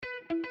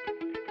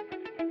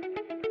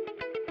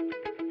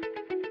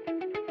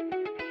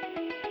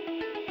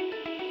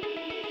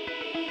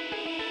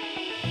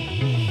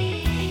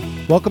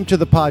Welcome to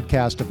the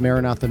podcast of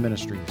Maranatha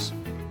Ministries.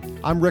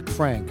 I'm Rick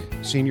Frank,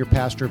 Senior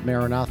Pastor of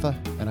Maranatha,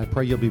 and I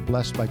pray you'll be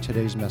blessed by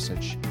today's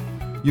message.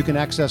 You can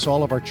access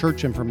all of our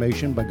church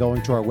information by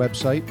going to our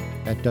website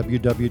at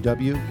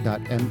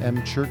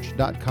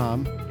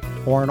www.mmchurch.com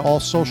or on all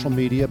social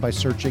media by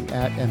searching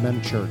at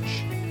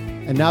mmchurch.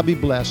 And now be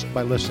blessed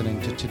by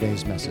listening to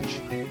today's message.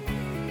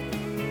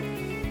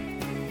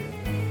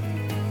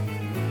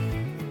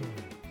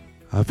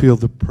 I feel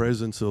the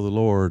presence of the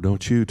Lord,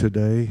 don't you,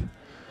 today?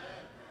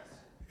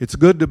 It's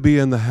good to be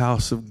in the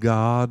house of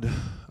God,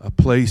 a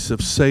place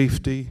of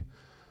safety,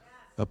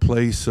 a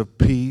place of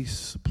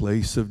peace, a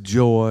place of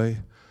joy,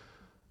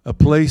 a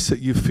place that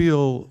you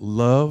feel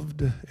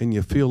loved and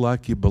you feel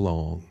like you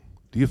belong.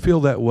 Do you feel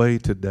that way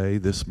today,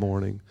 this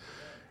morning?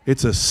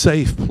 It's a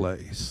safe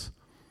place,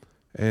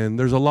 and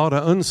there's a lot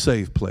of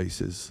unsafe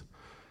places,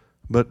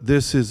 but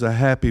this is a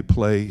happy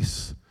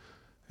place,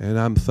 and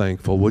I'm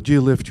thankful. Would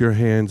you lift your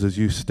hands as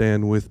you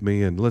stand with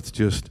me, and let's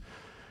just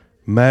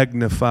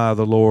magnify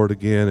the Lord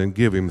again and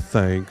give Him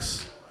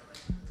thanks.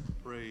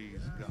 Praise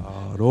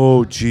God.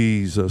 Oh,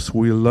 Jesus,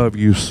 we love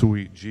you,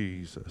 sweet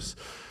Jesus.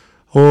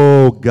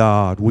 Oh,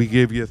 God, we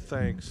give you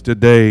thanks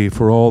today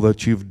for all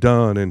that you've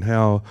done and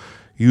how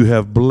you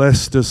have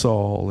blessed us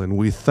all. And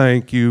we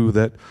thank you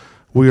that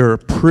we are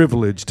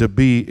privileged to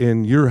be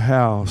in your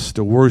house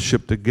to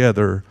worship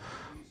together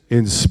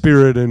in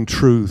spirit and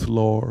truth,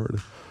 Lord.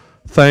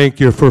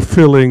 Thank you for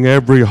filling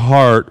every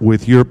heart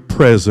with your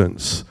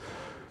presence,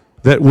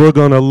 that we're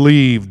going to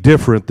leave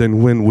different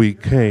than when we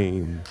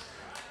came.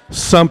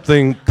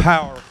 Something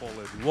powerful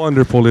and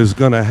wonderful is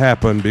going to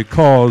happen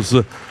because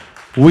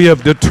we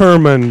have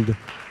determined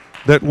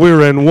that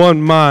we're in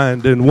one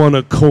mind and one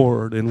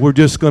accord, and we're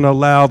just going to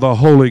allow the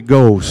Holy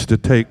Ghost to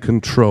take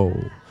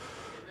control.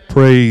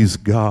 Praise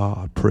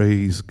God,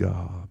 praise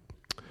God.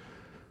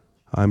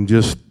 I'm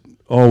just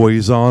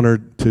always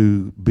honored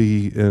to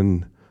be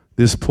in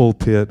this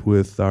pulpit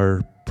with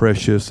our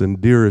precious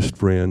and dearest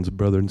friends,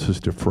 Brother and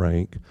Sister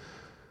Frank.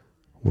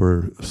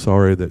 We're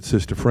sorry that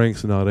Sister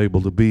Frank's not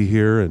able to be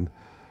here, and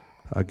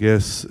I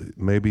guess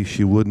maybe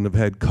she wouldn't have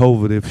had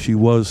COVID if she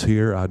was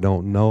here. I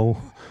don't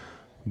know.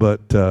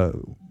 But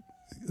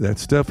that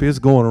stuff is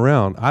going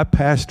around. I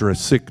pastor a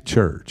sick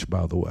church,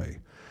 by the way.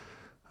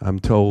 I'm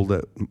told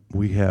that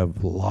we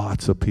have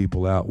lots of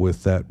people out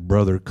with that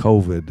brother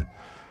COVID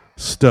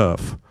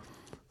stuff.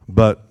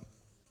 But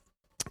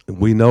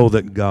we know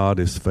that God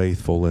is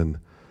faithful, and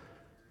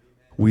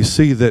we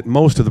see that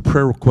most of the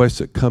prayer requests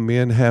that come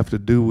in have to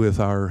do with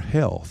our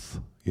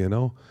health, you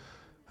know.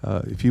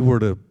 If you were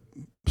to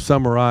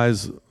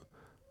summarize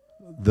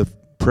the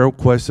prayer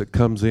request that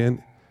comes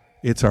in,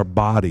 it's our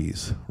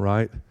bodies,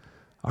 right?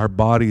 Our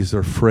bodies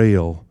are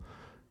frail.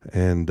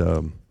 And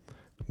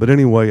but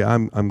anyway,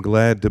 I'm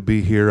glad to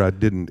be here. I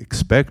didn't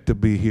expect to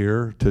be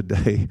here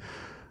today,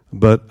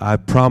 but I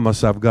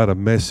promise I've got a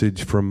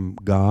message from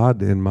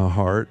God in my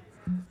heart.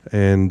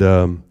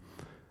 And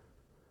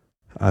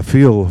I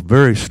feel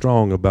very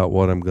strong about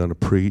what I'm going to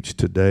preach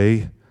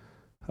today.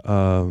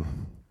 I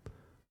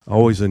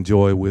always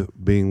enjoy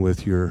being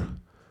with your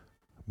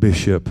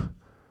bishop.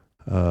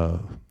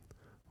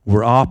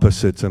 We're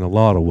opposites in a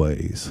lot of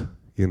ways,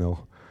 you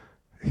know.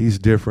 He's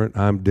different,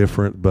 I'm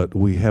different, but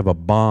we have a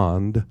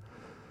bond.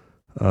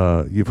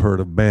 You've heard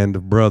of Band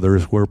of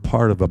Brothers. We're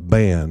part of a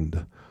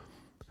band,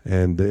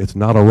 and it's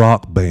not a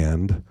rock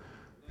band.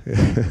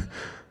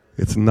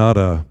 It's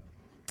not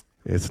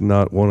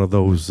one of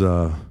those.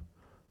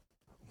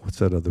 What's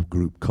that other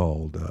group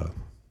called?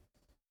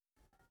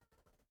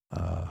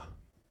 I'll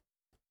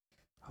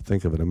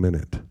think of it in a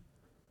minute.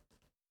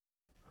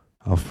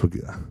 I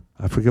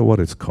forget what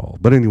it's called.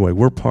 But anyway,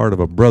 we're part of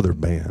a brother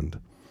band.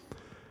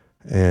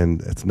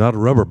 And it's not a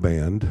rubber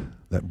band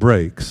that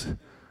breaks.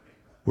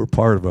 We're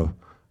part of a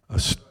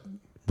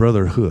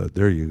brotherhood.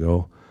 There you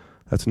go.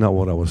 That's not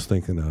what I was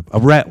thinking of.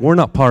 We're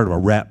not part of a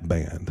rap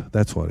band.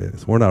 That's what it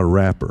is. We're not a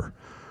rapper.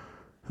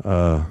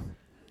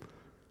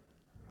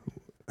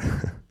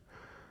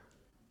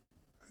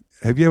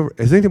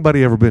 Has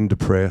anybody ever been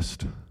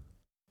depressed?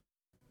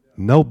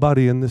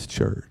 Nobody in this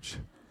church.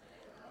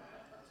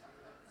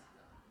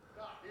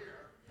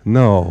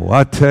 No,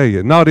 I tell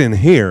you, not in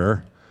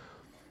here.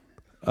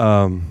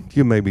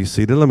 You may be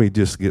seated. Let me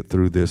just get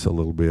through this a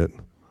little bit.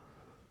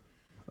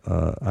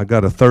 I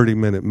got a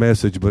 30-minute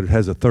message, but it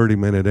has a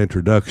 30-minute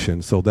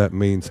introduction, so that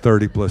means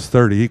 30 plus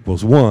 30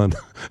 equals 1.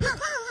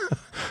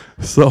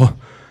 So,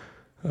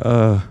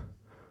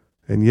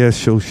 and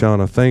yes,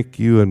 Shoshana, thank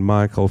you and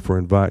Michael for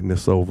inviting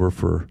us over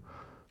for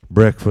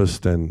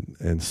breakfast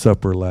and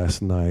supper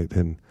last night,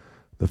 and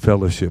the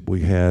fellowship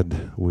we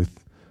had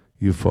with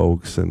you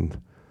folks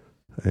and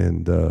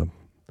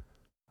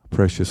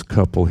precious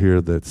couple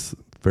here that's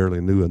fairly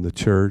new in the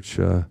church,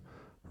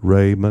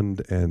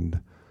 Raymond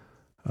and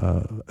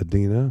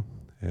Adina,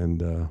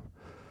 and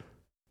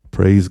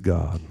praise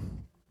God.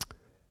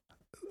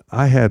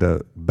 I had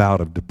a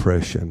bout of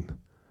depression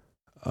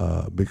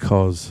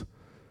because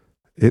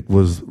it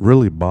was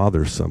really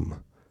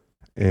bothersome,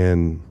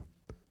 and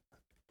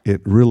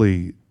it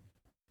really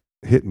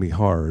hit me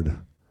hard.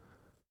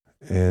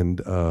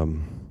 And,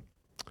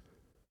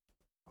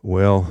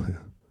 well,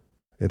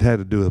 it had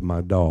to do with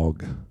my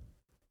dog.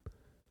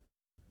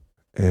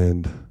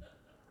 And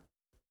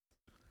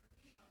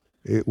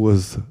it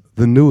was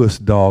the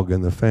newest dog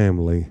in the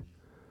family.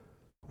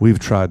 We've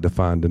tried to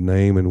find a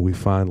name, and we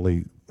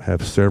finally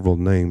have several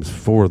names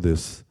for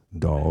this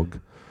dog.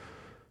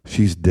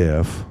 She's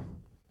deaf,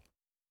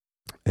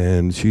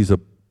 and she's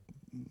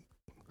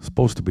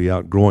supposed to be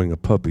outgrowing a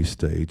puppy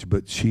stage,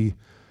 but she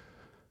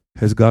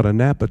has got an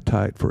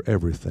appetite for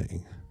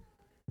everything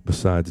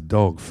besides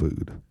dog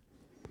food.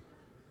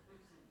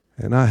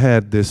 And I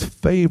had this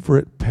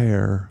favorite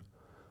pair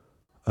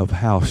of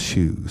house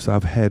shoes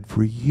I've had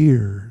for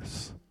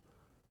years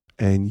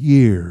and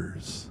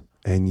years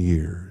and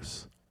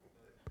years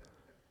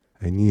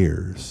and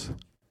years.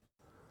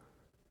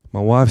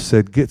 My wife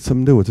said, get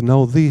some new ones.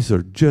 No, these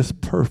are just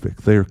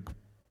perfect. They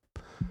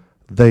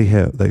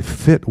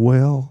fit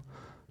well.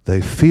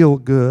 They feel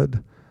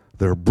good.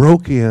 They're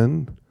broke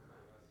in.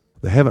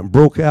 They haven't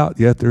broke out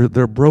yet.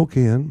 They're broke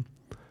in.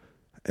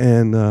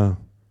 And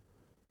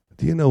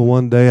do you know,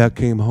 one day I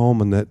came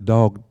home and that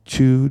dog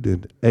chewed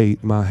and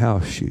ate my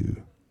house shoe.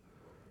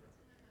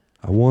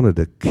 I wanted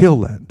to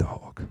kill that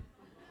dog.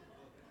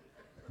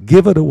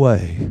 Give it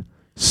away.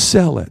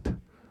 Sell it.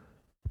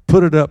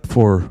 Put it up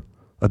for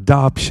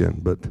adoption,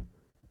 but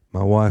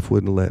my wife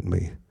wouldn't let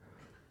me.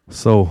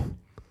 So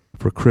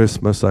for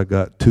Christmas, I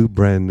got 2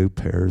 brand new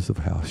pairs of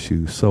house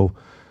shoes. So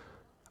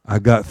I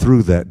got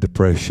through that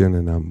depression,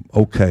 and I'm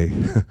okay.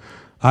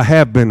 I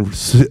have been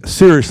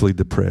seriously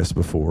depressed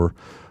before,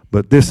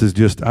 but this is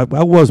just, I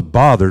was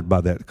bothered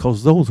by that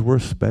because those were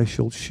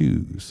special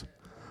shoes.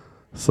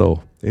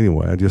 So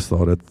anyway, I just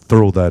thought I'd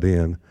throw that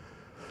in.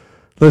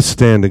 Let's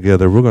stand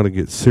together. We're going to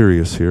get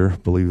serious here,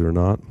 believe it or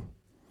not.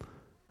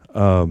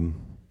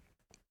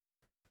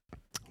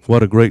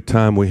 What a great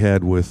time we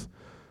had with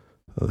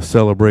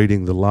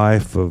celebrating the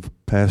life of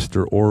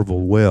Pastor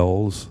Orville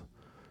Wells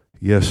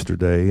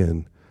yesterday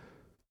and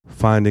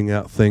finding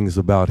out things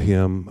about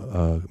him,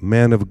 a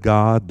man of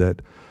God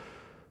that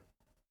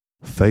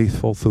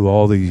faithful through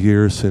all these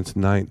years since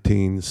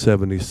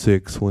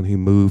 1976 when he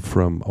moved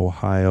from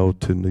Ohio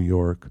to New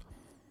York,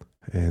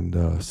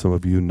 and some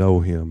of you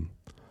know him.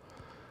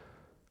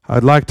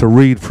 I'd like to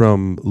read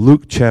from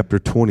Luke chapter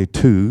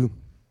 22,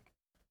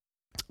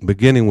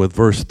 beginning with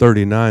verse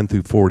 39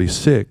 through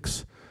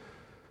 46.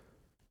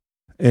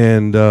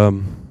 And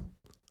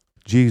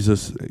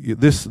Jesus,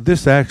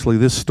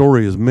 this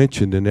story is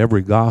mentioned in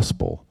every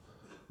gospel,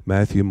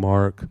 Matthew,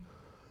 Mark,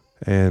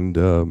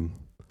 and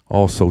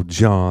also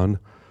John.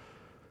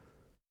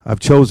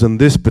 I've chosen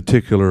this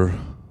particular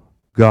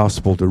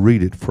gospel to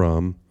read it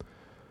from.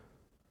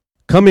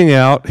 Coming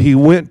out, he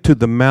went to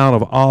the Mount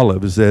of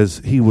Olives as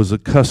he was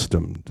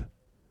accustomed,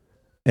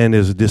 and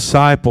his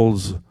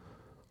disciples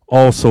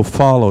also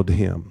followed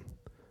him.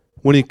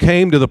 When he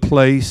came to the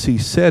place, he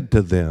said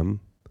to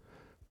them,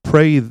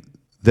 "Pray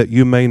that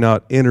you may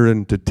not enter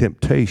into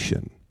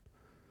temptation."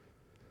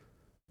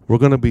 We're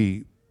going to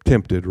be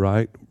tempted,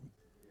 right?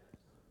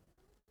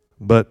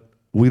 But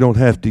we don't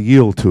have to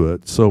yield to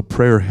it, so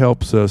prayer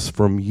helps us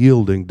from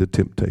yielding to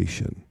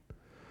temptation.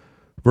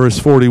 Verse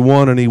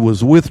 41, and he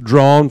was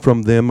withdrawn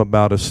from them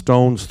about a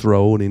stone's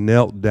throw, and he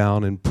knelt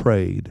down and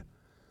prayed,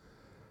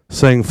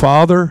 saying,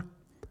 "Father,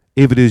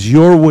 if it is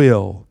your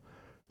will,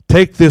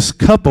 take this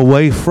cup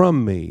away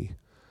from me.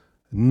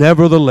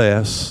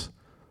 Nevertheless,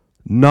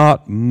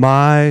 not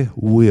my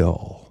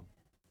will."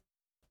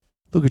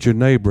 Look at your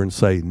neighbor and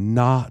say,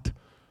 "Not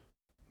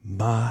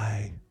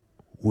my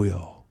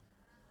will,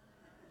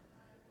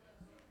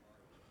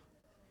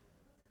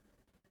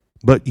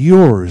 but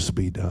yours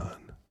be done."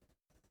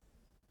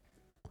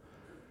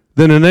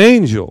 Then an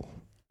angel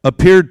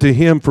appeared to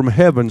him from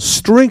heaven,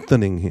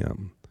 strengthening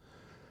him.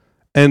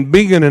 And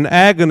being in an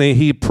agony,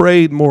 he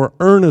prayed more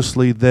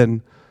earnestly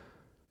than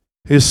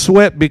his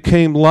sweat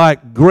became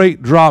like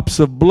great drops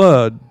of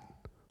blood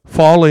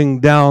falling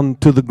down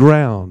to the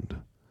ground.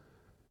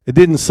 It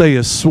didn't say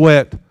his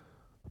sweat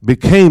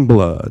became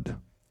blood,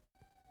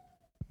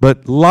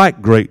 but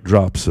like great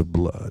drops of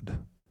blood,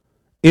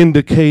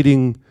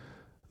 indicating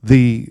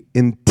the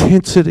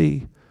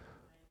intensity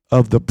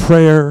of the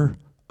prayer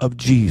of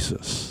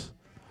Jesus.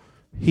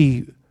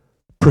 He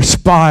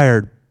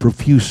perspired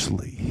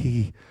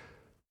profusely.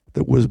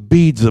 There was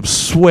beads of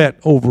sweat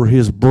over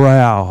his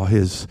brow,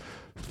 his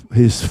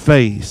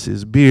face,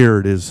 his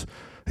beard,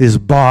 his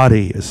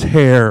body, his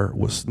hair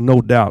was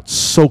no doubt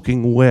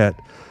soaking wet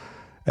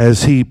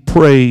as he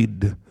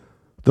prayed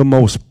the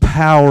most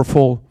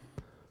powerful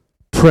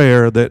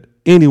prayer that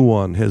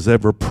anyone has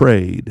ever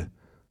prayed,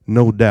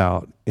 no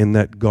doubt, in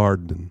that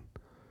garden.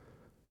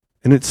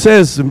 And it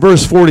says in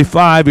verse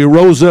 45, he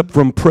rose up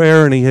from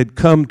prayer and he had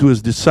come to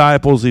his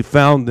disciples. He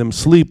found them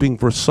sleeping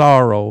for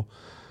sorrow.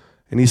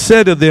 And he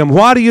said to them,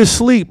 "Why do you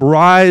sleep?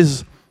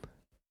 Rise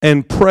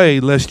and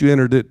pray lest you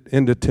enter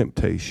into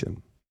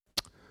temptation."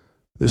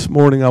 This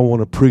morning I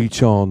want to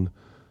preach on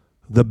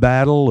the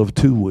battle of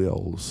two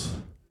wills.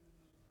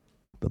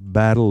 The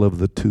battle of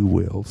the two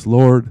wills.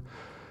 Lord,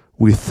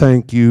 we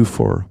thank you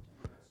for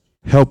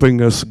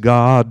helping us,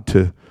 God,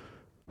 to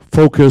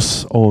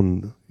focus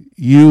on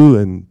you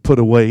and put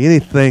away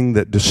anything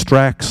that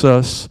distracts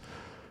us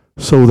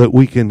so that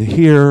we can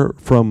hear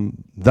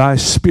from thy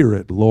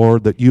Spirit,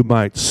 Lord, that you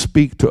might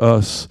speak to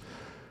us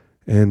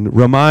and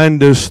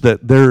remind us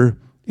that there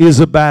is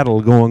a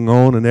battle going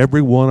on in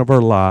every one of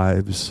our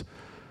lives.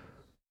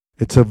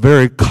 It's a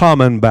very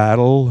common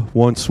battle.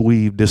 Once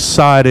we've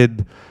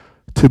decided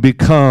to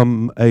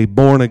become a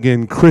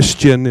born-again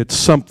Christian, it's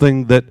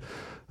something that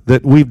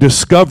we've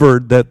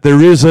discovered that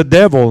there is a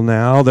devil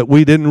now, that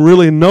we didn't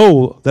really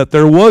know that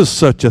there was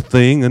such a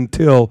thing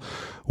until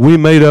we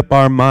made up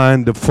our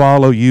mind to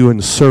follow you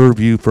and serve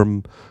you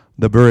from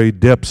the very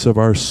depths of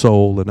our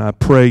soul. And I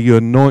pray you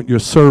anoint your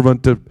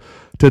servant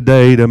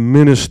today to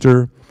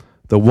minister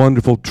the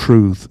wonderful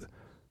truth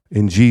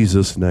in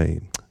Jesus'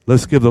 name.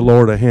 Let's give the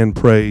Lord a hand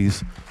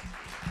praise.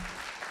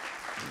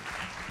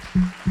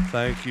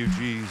 Thank you,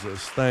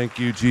 Jesus. Thank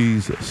you,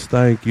 Jesus.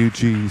 Thank you,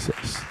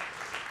 Jesus.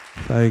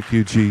 Thank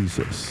you,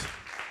 Jesus.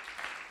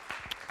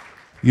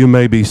 You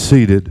may be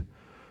seated.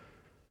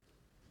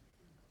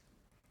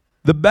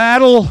 The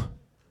battle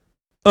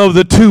of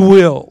the two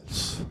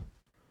wills.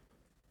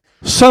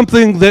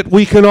 Something that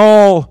we can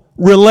all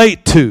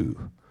relate to.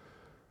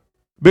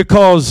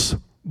 Because,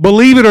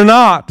 believe it or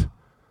not,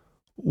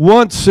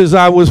 once, as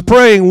I was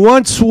praying,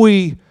 once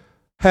we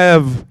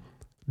have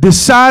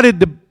decided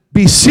to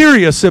be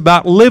serious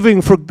about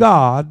living for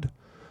God,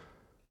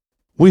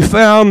 we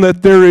found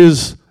that there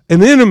is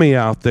an enemy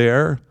out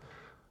there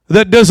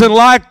that doesn't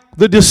like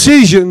the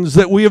decisions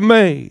that we have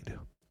made.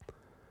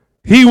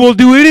 He will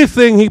do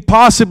anything he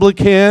possibly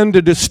can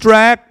to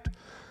distract,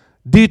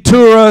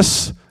 deter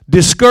us,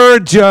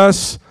 discourage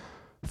us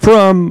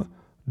from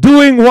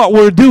doing what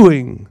we're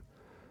doing.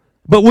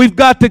 But we've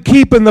got to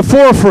keep in the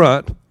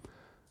forefront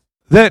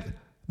that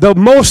the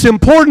most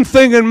important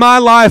thing in my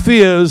life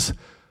is,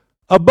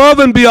 above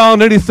and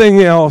beyond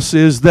anything else,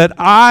 is that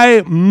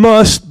I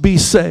must be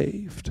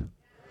saved.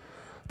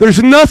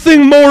 There's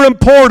nothing more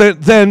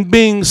important than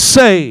being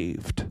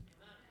saved.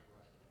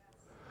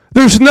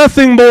 There's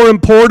nothing more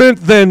important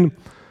than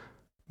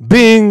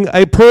being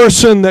a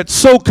person that's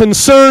so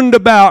concerned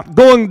about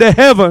going to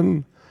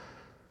heaven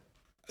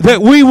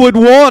that we would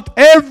want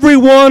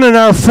everyone in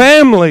our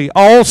family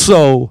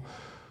also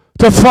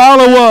to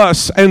follow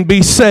us and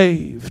be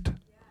saved.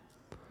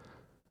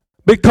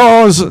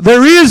 Because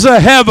there is a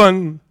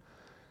heaven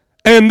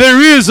and there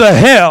is a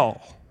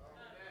hell.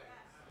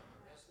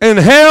 And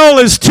hell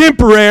is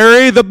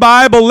temporary. The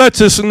Bible lets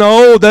us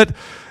know that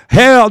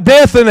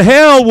death and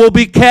hell will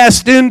be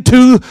cast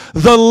into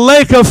the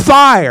lake of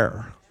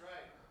fire,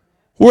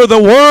 where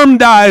the worm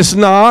dies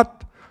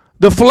not,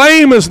 the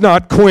flame is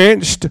not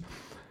quenched.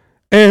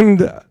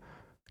 And,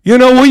 you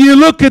know, when you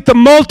look at the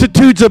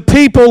multitudes of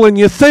people and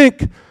you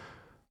think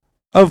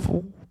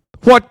of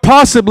what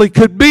possibly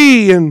could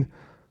be, and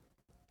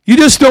you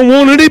just don't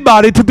want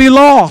anybody to be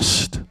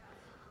lost.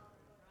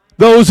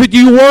 Those that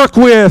you work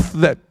with,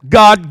 that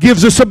God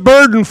gives us a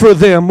burden for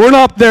them. We're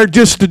not there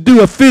just to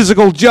do a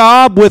physical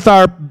job with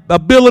our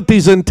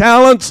abilities and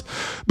talents,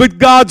 but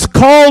God's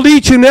called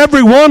each and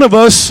every one of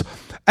us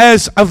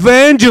as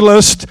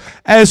evangelists,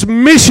 as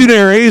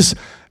missionaries,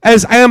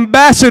 as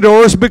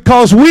ambassadors,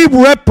 because we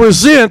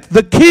represent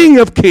the King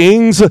of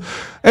Kings,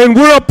 and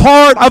we're a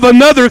part of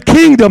another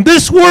kingdom.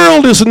 This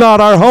world is not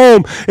our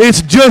home.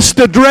 It's just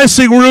a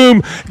dressing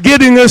room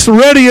getting us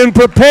ready and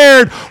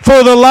prepared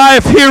for the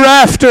life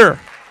hereafter.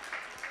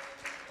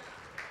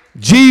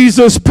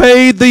 Jesus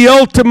paid the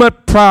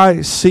ultimate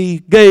price. He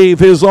gave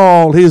his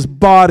all, his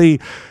body.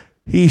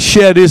 He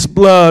shed his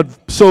blood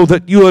so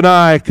that you and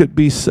I could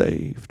be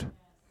saved.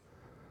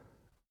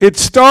 It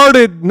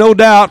started, no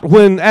doubt,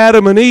 when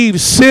Adam and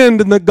Eve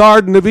sinned in the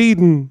Garden of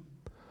Eden.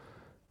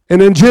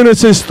 And in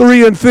Genesis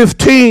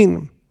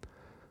 3:15,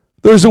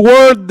 there's a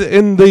word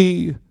in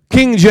the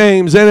King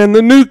James and in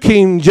the New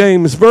King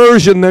James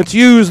Version that's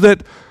used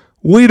that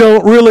we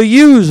don't really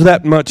use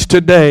that much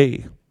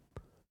today.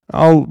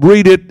 I'll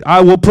read it.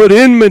 I will put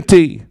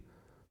enmity,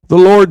 the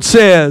Lord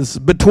says,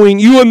 between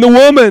you and the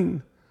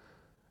woman,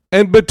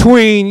 and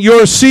between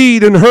your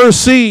seed and her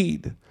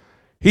seed.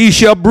 He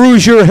shall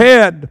bruise your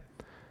head,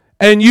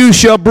 and you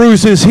shall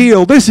bruise his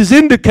heel. This is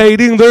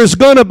indicating there's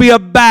going to be a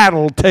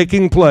battle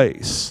taking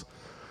place.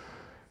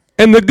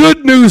 And the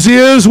good news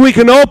is we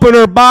can open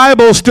our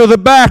Bibles to the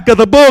back of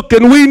the book,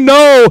 and we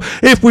know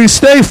if we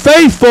stay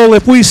faithful,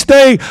 if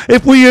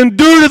we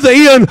endure to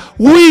the end,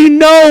 we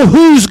know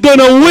who's going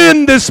to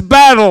win this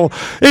battle.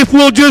 If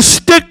we'll just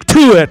stick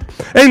to it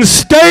and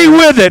stay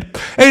with it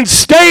and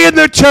stay in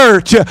the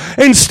church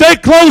and stay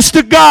close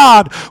to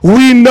God,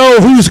 we know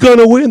who's going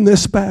to win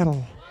this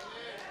battle.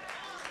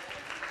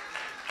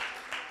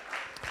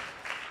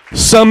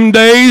 Some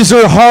days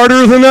are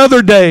harder than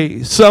other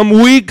days. Some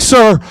weeks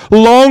are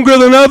longer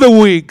than other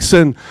weeks.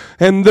 And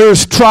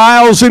there's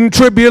trials and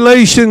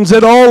tribulations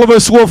that all of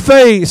us will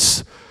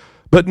face.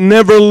 But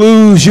never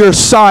lose your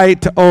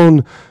sight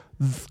on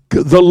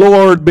the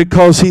Lord,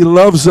 because he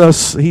loves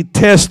us, he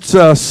tests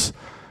us,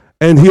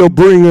 and he'll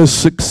bring us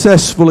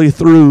successfully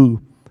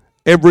through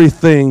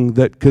everything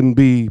that can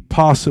be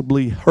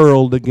possibly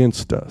hurled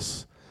against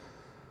us.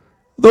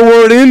 The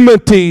word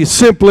enmity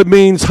simply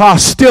means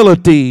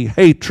hostility,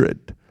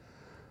 hatred.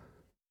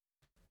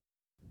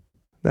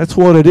 That's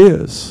what it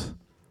is.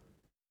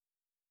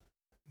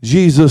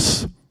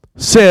 Jesus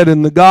said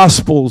in the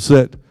Gospels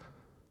that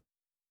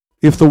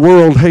if the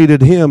world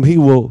hated him,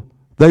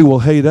 they will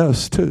hate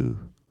us too.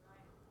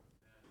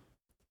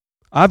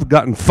 I've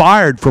gotten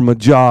fired from a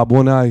job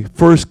when I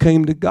first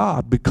came to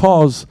God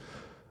because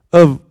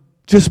of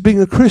just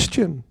being a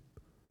Christian.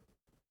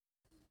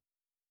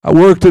 I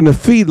worked in a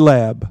feed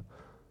lab,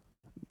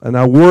 and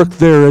I worked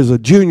there as a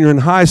junior in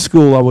high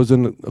school. I was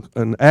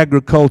an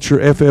agriculture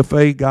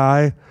FFA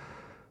guy,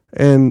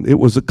 and it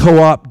was a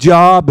co-op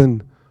job,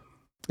 and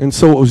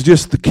so it was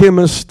just the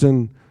chemist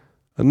and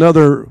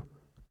another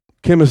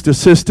chemist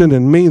assistant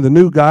and me, the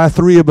new guy,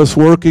 three of us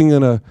working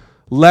in a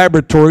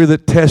laboratory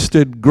that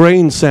tested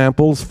grain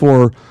samples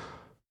for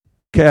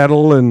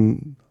cattle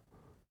and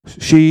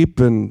sheep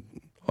and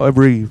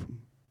every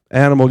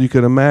animal you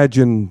can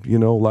imagine,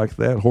 like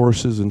that,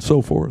 horses and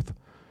so forth.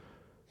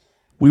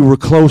 We were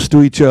close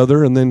to each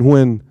other, and then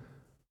when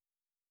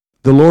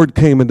the Lord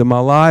came into my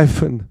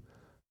life and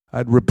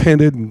I'd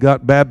repented and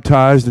got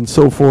baptized and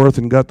so forth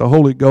and got the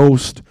Holy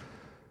Ghost,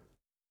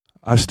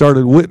 I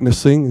started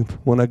witnessing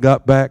when I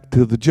got back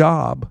to the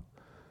job,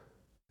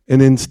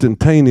 and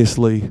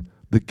instantaneously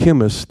the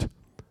chemist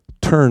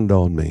turned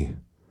on me.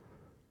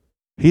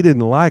 He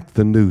didn't like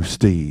the new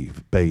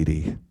Steve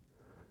Beatty.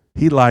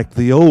 He liked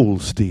the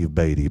old Steve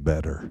Beatty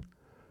better.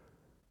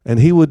 And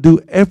he would do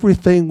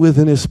everything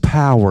within his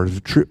power to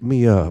trip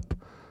me up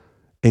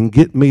and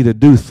get me to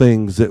do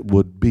things that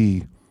would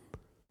be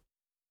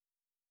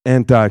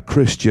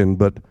anti-Christian,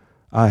 but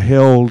I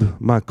held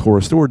my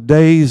course. There were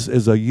days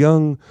as a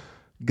young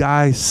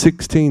guy,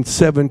 16,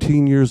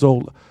 17 years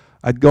old,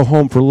 I'd go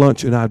home for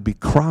lunch and I'd be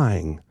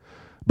crying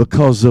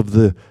because of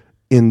the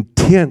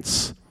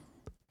intense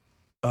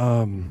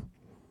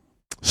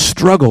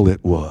struggle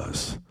it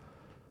was.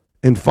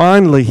 And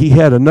finally, he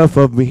had enough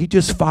of me. He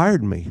just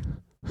fired me.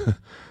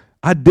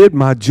 I did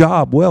my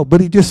job well,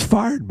 but he just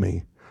fired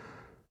me.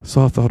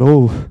 So I thought,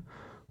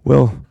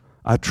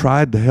 I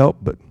tried to help,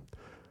 but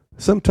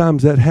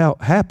sometimes that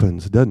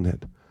happens, doesn't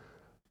it?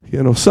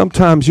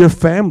 Sometimes your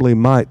family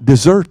might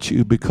desert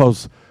you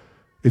because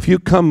if you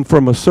come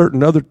from a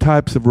certain other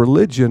types of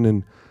religion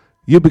and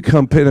you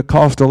become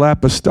Pentecostal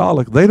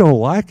apostolic, they don't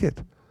like it.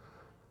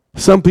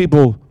 Some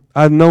people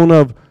I've known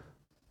of,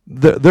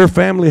 their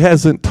family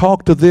hasn't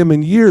talked to them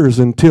in years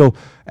until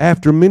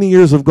after many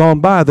years have gone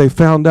by, they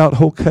found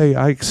out, okay,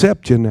 I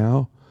accept you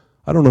now.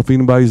 I don't know if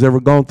anybody's ever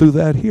gone through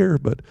that here,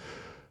 but,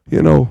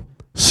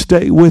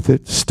 stay with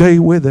it. Stay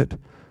with it.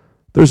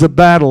 There's a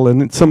battle,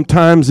 and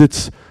sometimes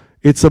it's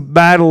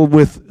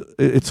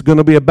going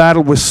to be a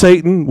battle with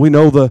Satan. We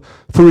know the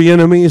three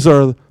enemies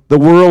are the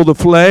world, the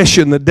flesh,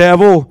 and the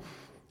devil.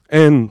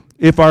 And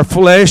if our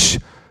flesh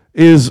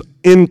is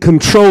in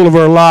control of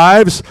our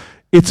lives,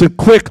 it's a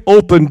quick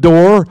open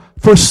door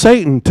for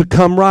Satan to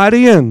come right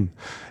in.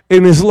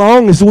 And as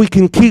long as we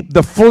can keep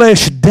the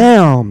flesh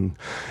down,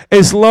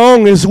 as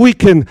long as we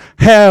can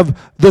have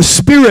the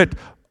Spirit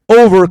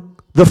over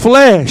the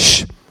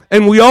flesh,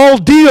 and we all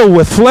deal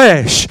with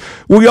flesh.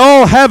 We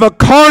all have a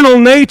carnal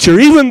nature.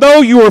 Even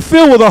though you are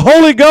filled with the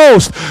Holy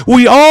Ghost,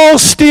 we all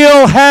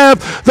still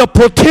have the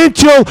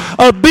potential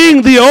of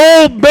being the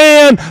old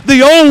man,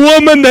 the old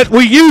woman that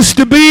we used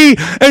to be.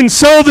 And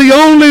so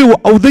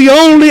the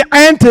only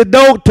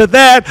antidote to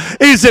that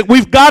is that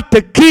we've got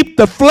to keep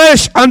the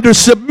flesh under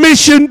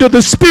submission to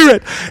the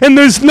Spirit. And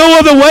there's no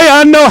other way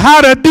I know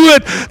how to do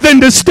it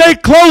than to stay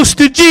close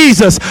to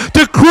Jesus,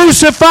 to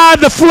crucify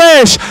the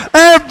flesh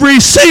every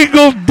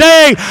single day.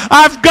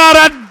 I've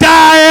got to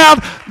die out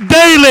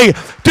daily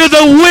to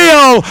the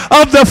will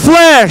of the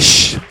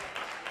flesh.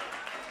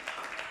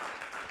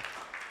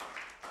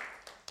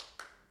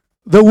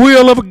 The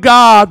will of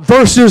God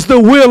versus the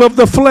will of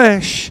the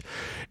flesh.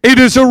 It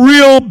is a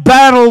real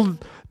battle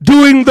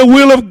doing the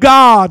will of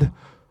God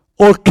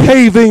or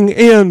caving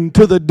in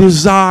to the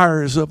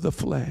desires of the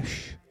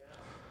flesh.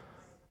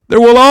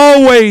 There will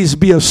always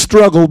be a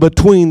struggle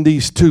between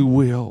these two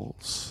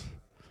wills.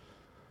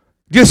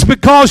 Just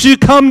because you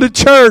come to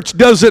church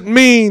doesn't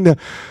mean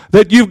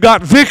that you've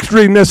got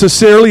victory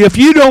necessarily if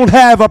you don't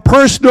have a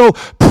personal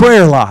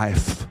prayer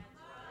life.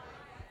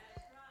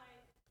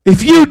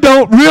 If you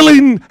don't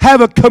really have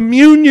a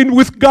communion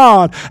with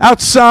God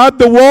outside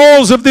the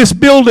walls of this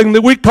building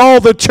that we call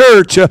the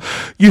church,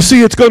 you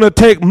see, it's going to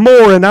take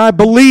more, and I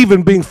believe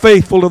in being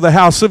faithful to the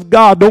house of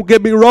God. Don't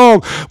get me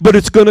wrong, but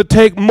it's going to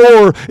take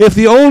more. If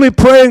the only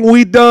praying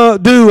we do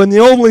and the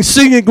only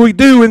singing we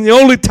do and the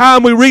only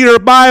time we read our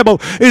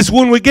Bible is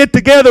when we get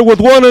together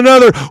with one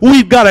another,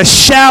 we've got a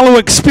shallow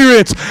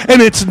experience,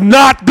 and it's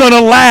not going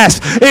to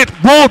last. It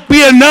won't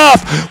be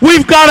enough.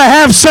 We've got to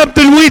have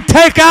something we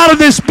take out of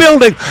this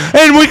building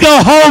and we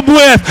go home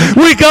with,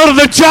 we go to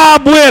the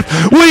job with,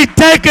 we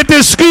take it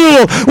to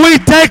school, we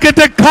take it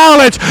to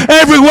college.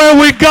 Everywhere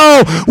we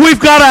go, we've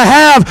got to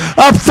have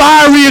a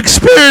fiery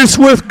experience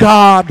with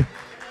God.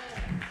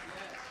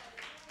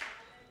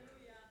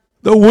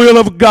 The will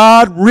of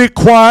God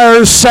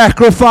requires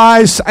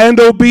sacrifice and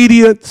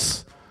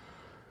obedience,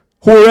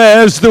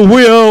 whereas the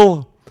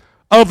will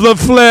of the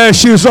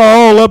flesh is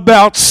all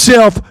about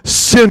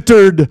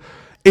self-centered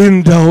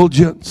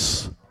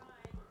indulgence.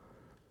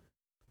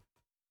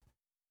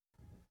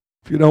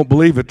 If you don't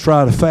believe it,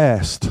 try to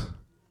fast.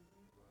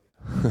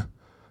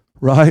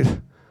 Right?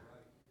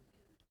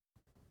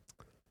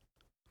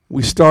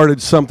 We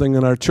started something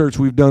in our church.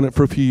 We've done it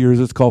for a few years.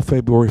 It's called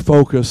February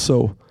Focus.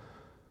 So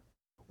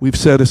we've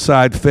set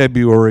aside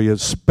February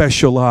as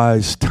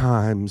specialized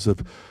times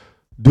of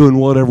doing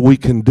whatever we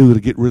can do to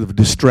get rid of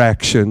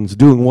distractions,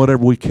 doing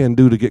whatever we can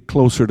do to get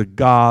closer to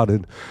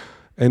God.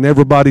 And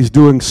everybody's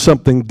doing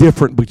something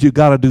different, but you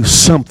got to do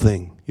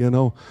something, you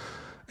know.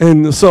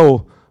 And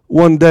so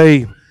one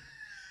day,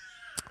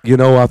 you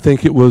know, I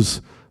think it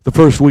was the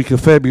first week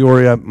of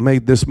February, I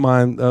made this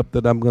mind up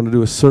that I'm going to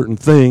do a certain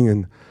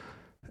thing,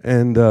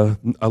 and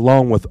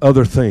along with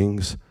other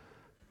things.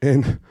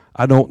 And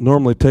I don't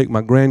normally take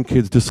my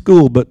grandkids to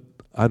school, but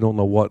I don't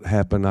know what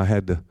happened. I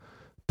had to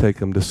take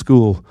them to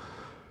school.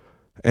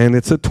 And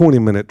it's a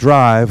 20-minute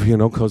drive, you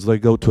know, because they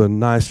go to a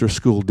nicer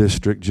school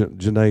district.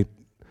 Janae,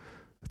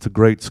 it's a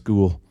great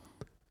school.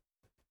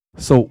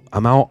 So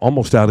I'm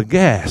almost out of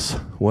gas.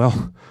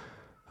 Well,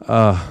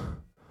 now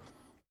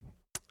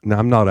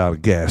I'm not out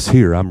of gas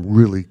here. I'm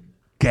really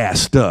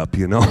gassed up,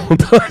 you know.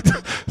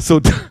 So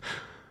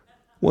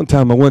one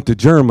time I went to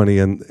Germany,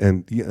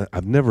 and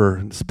I've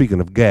never,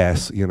 speaking of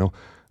gas, you know,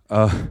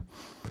 I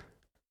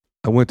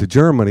went to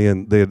Germany,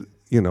 and they,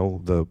 you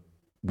know, the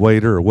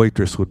waiter or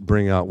waitress would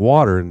bring out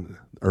water,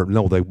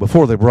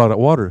 before they brought out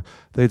water,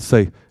 they'd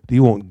say, "Do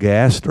you want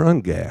gassed or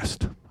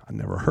ungassed?" I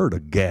never heard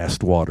of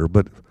gassed water,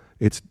 but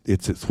it's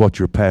what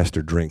your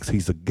pastor drinks.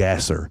 He's a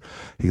gasser.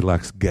 He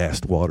likes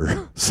gassed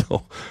water.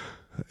 So,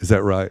 is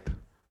that right?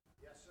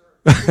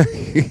 Yes,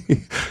 sir.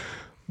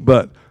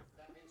 But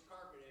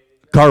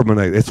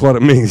carbonated. It's what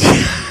it means.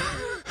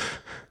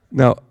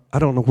 Now, I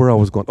don't know where I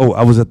was going. Oh,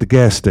 I was at the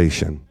gas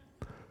station,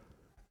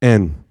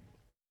 and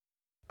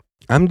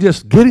I'm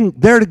just getting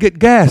there to get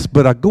gas,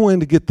 but I go in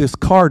to get this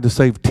card to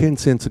save 10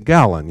 cents a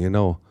gallon, you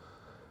know,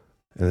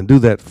 and I do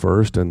that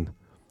first and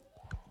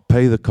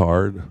pay the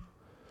card.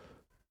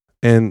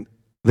 And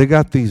they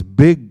got these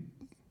big,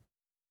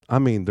 I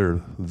mean,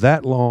 they're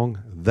that long,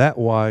 that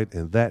wide,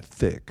 and that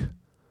thick.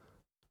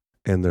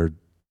 And they're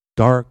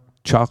dark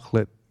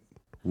chocolate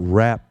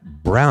wrapped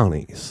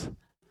brownies.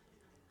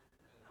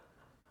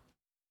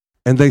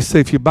 And they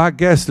say if you buy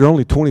gas, they're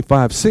only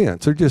 25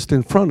 cents. They're just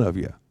in front of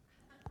you.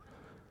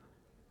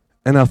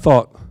 And I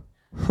thought,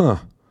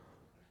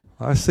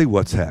 I see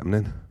what's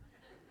happening.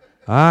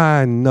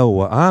 I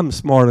know, I'm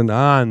smart and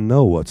I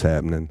know what's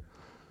happening.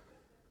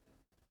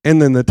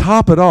 And then to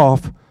top it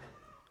off,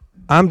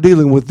 I'm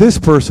dealing with this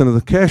person at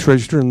the cash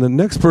register, and the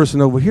next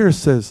person over here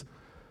says,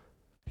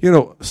 you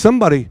know,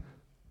 somebody,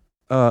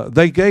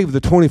 they gave the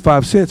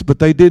 25 cents, but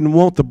they didn't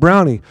want the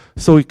brownie.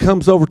 So he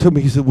comes over to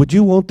me, he said, "Would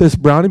you want this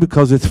brownie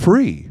because it's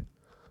free?"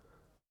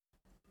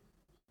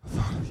 I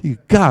thought, you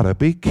gotta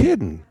be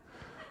kidding.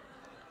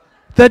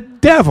 The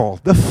devil,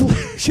 the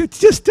flesh, it's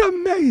just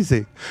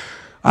amazing.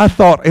 I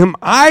thought, am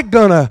I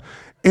gonna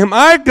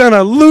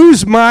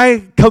lose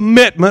my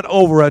commitment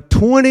over a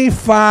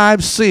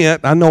 25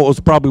 cent, I know it was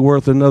probably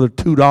worth another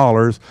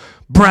 $2,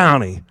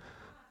 brownie?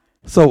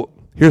 So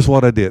here's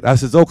what I did. I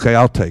says, okay,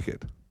 I'll take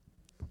it.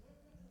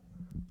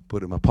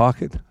 Put it in my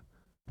pocket.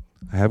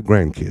 I have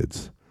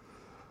grandkids.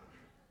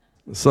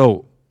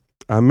 So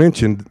I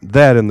mentioned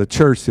that in the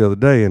church the other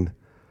day, and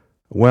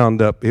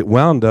it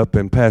wound up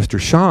in Pastor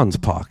Sean's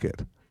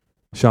pocket,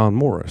 Sean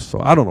Morris. So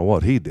I don't know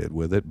what he did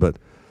with it, but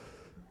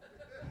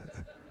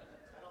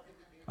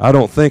I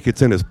don't think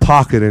it's in his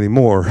pocket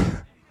anymore.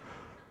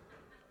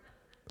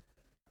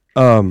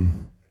 How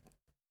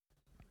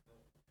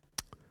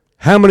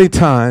many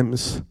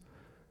times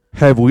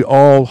have we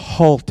all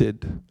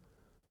halted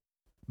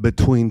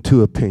between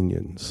two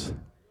opinions?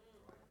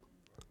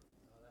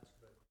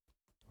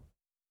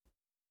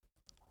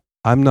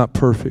 I'm not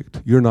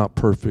perfect. You're not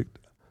perfect.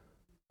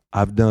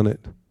 I've done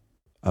it.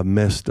 I've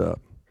messed up.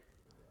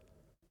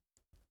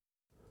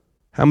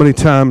 How many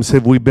times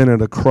have we been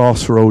at a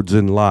crossroads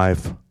in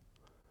life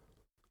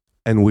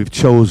and we've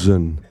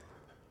chosen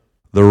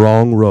the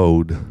wrong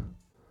road?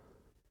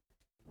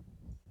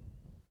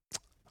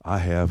 I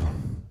have.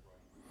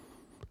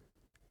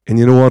 And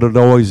you know what it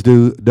always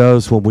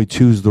does when we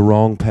choose the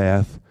wrong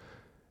path?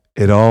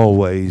 It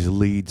always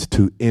leads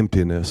to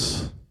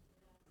emptiness,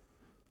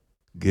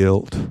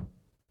 guilt,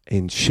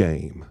 and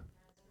shame.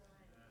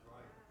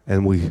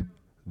 And we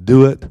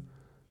do it,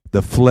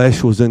 the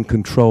flesh was in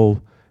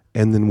control,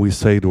 and then we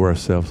say to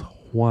ourselves,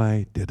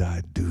 why did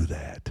I do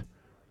that?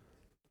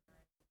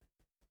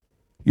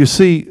 You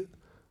see,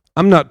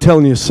 I'm not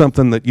telling you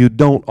something that you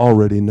don't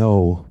already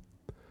know.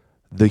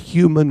 The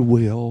human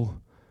will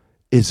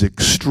is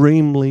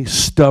extremely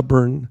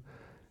stubborn,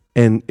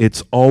 and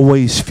it's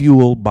always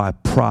fueled by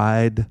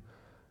pride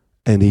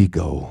and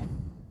ego.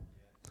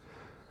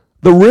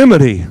 The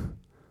remedy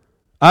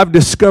I've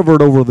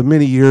discovered over the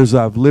many years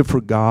I've lived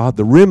for God,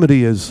 the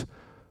remedy is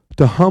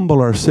to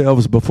humble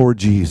ourselves before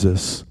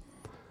Jesus,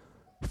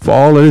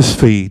 fall at His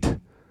feet,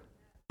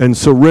 and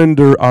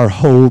surrender our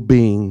whole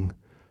being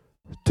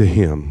to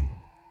Him.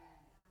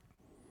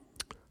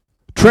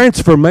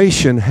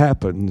 Transformation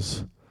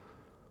happens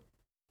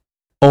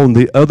on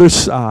the other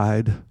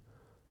side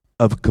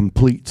of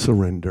complete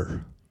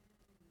surrender.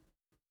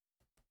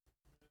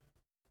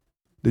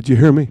 Did you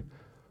hear me?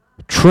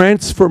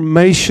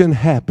 Transformation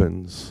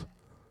happens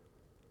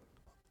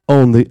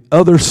on the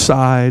other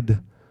side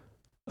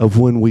of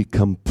when we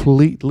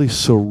completely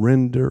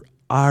surrender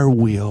our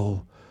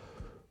will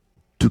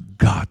to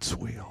God's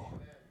will.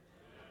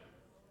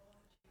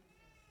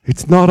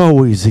 It's not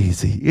always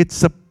easy.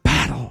 It's a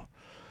battle.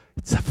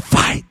 It's a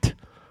fight.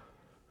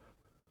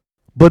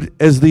 But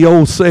as the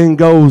old saying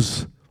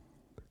goes,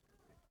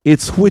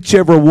 it's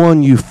whichever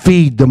one you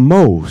feed the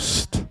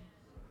most.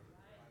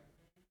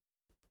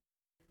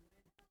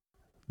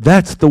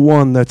 That's the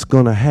one that's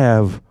going to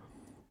have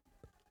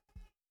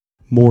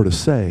more to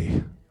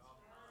say.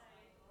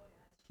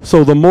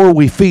 So the more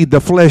we feed the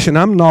flesh, and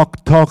I'm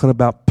not talking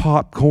about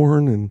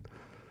popcorn and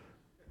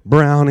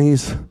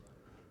brownies,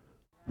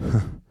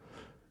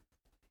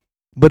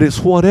 but it's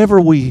whatever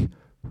we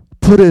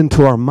put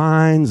into our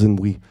minds and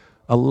we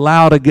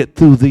allow to get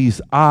through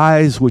these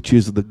eyes, which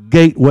is the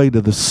gateway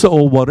to the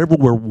soul, whatever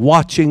we're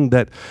watching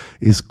that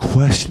is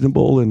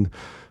questionable and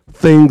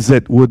things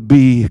that would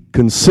be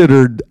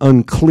considered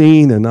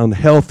unclean and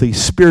unhealthy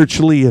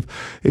spiritually,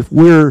 if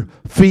we're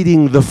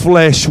feeding the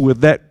flesh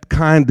with that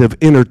kind of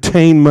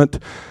entertainment,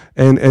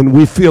 and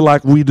we feel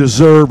like we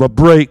deserve a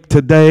break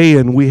today,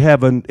 and we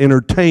have an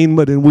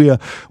entertainment, and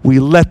we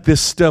let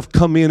this stuff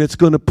come in, it's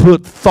going to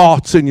put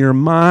thoughts in your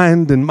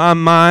mind and my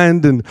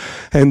mind, and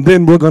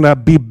then we're going to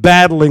be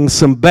battling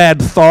some bad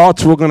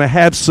thoughts. We're going to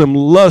have some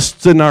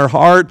lusts in our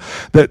heart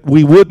that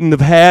we wouldn't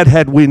have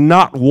had we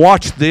not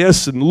watched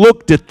this and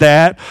looked at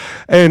that,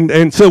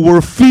 and so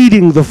we're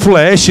feeding the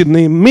flesh. In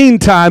the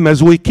meantime,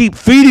 as we keep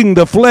feeding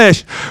the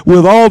flesh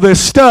with all this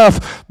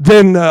stuff,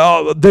 then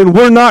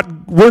we're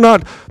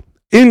not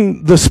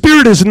in, the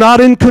Spirit is not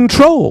in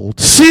control.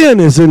 Sin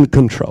is in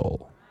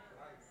control.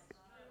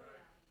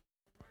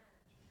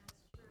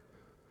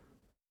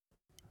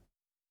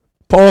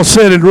 Paul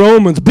said in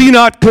Romans, "Be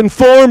not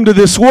conformed to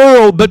this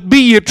world, but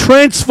be ye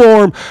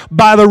transformed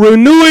by the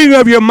renewing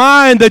of your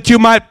mind, that you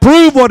might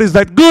prove what is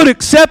that good,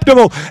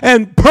 acceptable,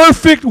 and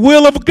perfect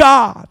will of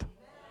God."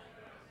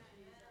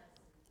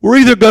 We're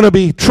either going to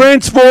be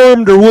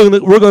transformed or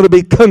we're going to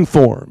be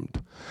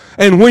conformed.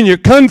 And when you're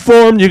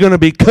conformed, you're going to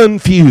be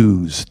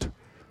confused.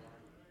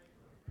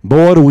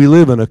 Boy, do we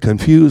live in a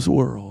confused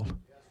world.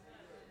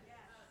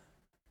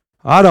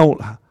 I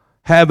don't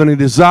have any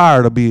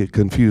desire to be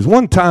confused.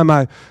 One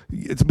time,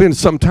 it's been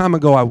some time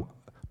ago,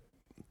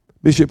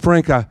 Bishop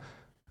Frank, I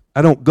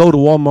don't go to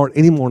Walmart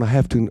anymore, and I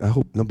have to. I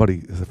hope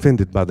nobody is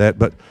offended by that,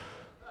 but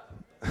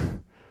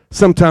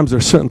sometimes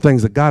there's certain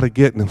things I got to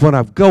get, and when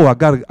I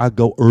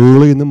go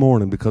early in the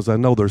morning, because I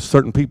know there's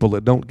certain people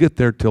that don't get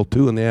there till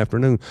 2 in the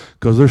afternoon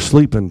because they're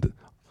sleeping.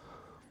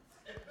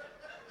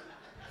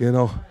 You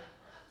know.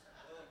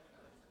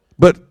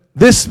 But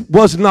this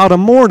was not a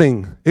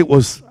morning.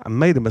 I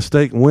made a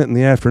mistake and went in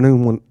the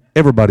afternoon when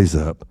everybody's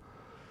up.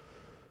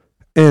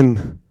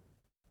 And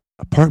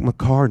I parked my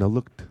car and I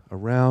looked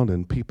around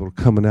and people are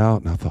coming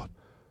out, and I thought,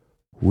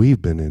 we've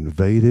been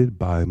invaded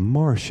by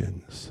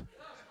Martians.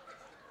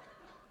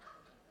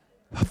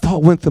 A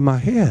thought went through my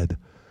head.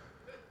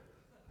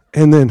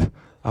 And then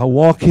I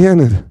walk in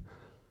and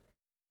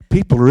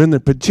people are in their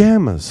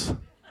pajamas.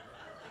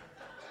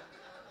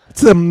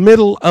 It's the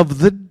middle of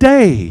the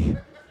day.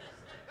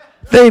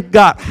 They've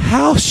got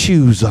house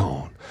shoes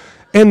on,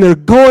 and they're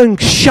going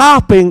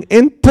shopping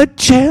in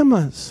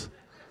pajamas.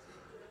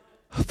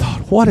 I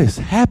thought, what has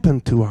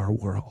happened to our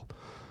world?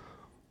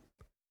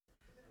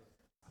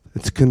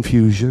 It's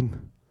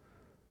confusion,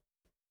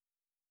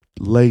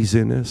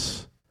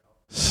 laziness,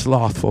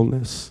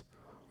 slothfulness.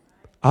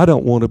 I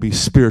don't want to be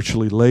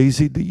spiritually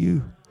lazy, do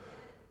you?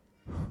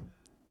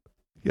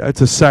 Yeah,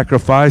 it's a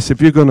sacrifice.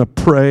 If you're going to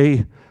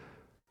pray,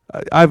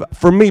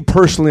 for me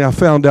personally, I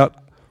found out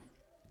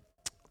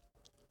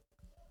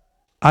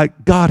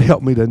God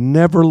helped me to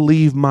never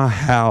leave my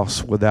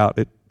house without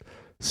it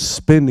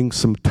spending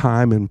some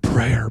time in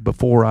prayer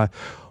before I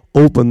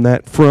open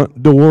that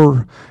front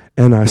door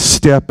and I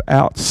step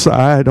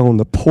outside on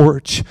the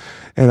porch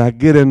and I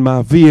get in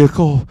my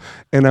vehicle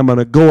and I'm going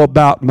to go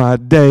about my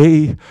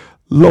day.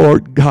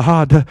 Lord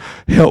God,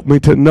 help me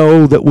to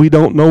know that we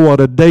don't know what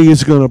a day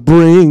is going to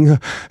bring,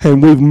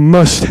 and we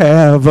must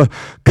have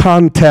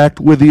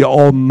contact with the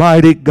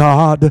Almighty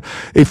God.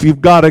 If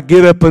you've got to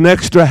get up an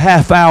extra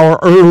half hour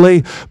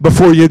early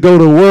before you go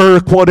to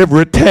work, whatever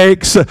it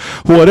takes,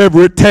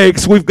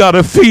 we've got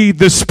to feed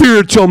the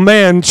spiritual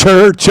man,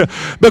 church,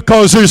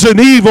 because there's an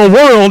evil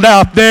world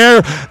out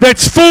there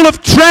that's full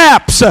of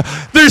traps,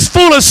 there's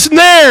full of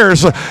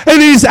snares,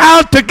 and he's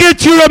out to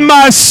get you and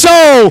my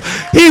soul.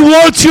 He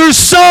wants your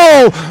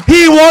soul.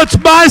 He wants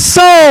my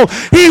soul.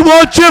 He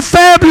wants your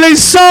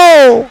family's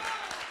soul.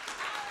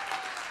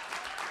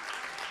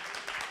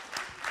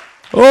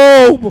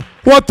 Oh,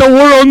 what the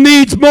world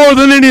needs more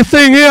than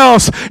anything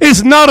else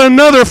is not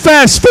another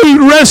fast food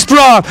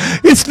restaurant.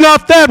 It's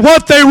not that.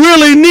 What they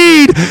really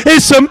need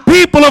is some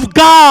people of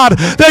God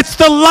that's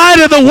the light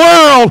of the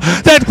world,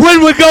 that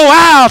when we go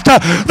out,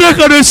 they're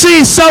going to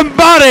see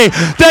somebody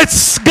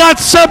that's got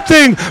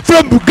something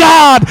from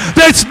God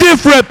that's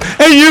different,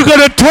 and you're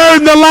going to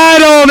turn the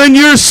light on in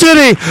your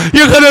city.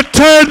 You're going to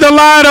turn the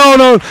light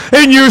on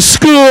in your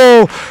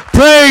school.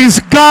 Praise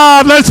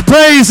God. Let's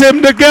praise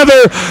Him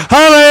together.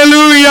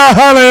 Hallelujah.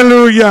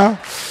 Hallelujah.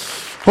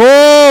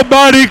 Oh,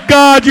 mighty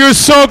God, you're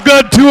so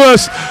good to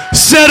us.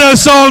 Set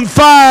us on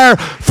fire.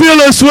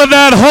 Fill us with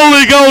that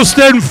Holy Ghost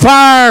and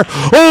fire.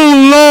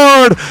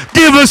 Oh, Lord,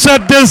 give us a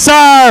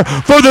desire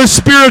for the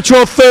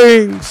spiritual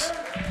things.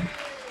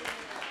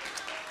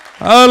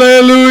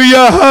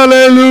 Hallelujah.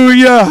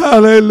 Hallelujah.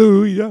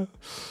 Hallelujah.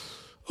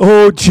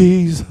 Oh,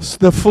 Jesus,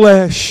 the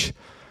flesh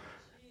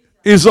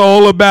is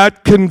all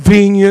about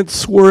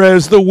convenience,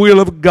 whereas the will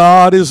of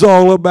God is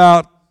all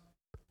about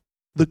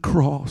the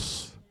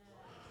cross.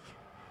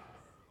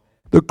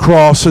 The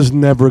cross is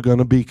never going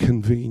to be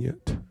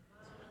convenient.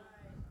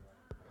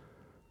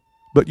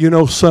 But you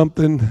know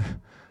something?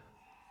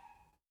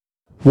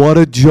 What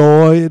a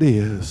joy it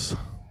is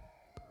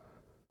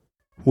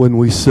when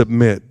we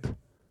submit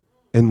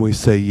and we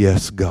say,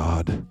 yes,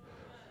 God,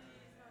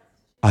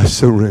 I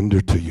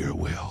surrender to your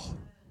will.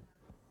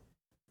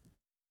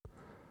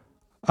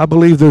 I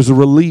believe there's a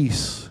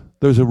release,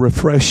 there's a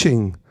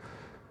refreshing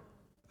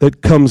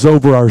that comes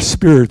over our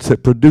spirits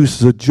that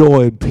produces a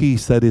joy and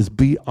peace that is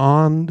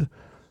beyond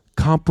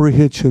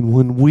comprehension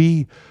when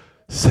we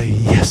say,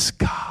 yes,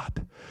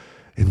 God,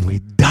 and we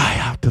die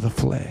out to the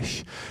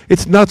flesh.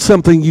 It's not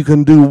something you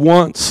can do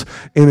once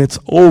and it's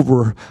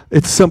over.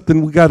 It's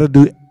something we got to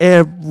do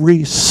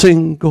every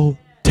single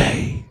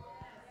day.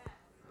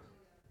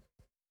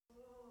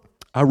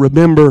 I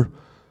remember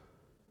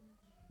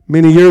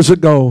many years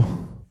ago,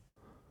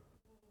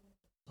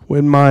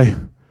 when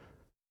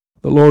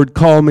the Lord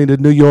called me to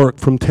New York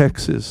from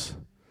Texas.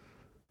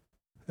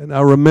 And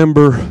I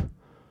remember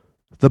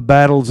the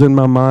battles in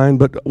my mind,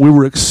 but we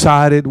were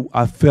excited.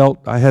 I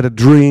felt I had a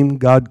dream,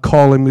 God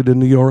calling me to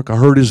New York. I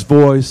heard His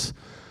voice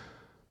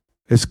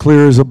as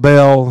clear as a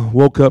bell,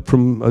 woke up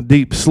from a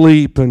deep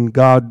sleep, and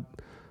God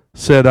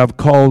said, I've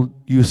called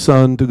you,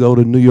 son, to go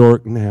to New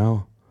York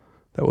now.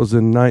 That was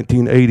in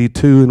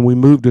 1982, and we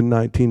moved in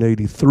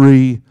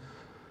 1983.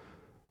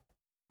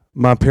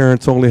 My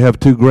parents only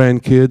have 2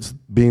 grandkids,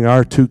 being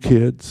our 2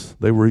 kids.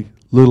 They were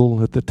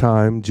little at the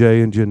time,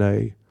 Jay and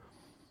Janae.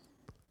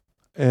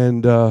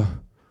 And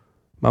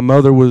my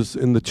mother was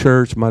in the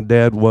church, my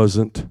dad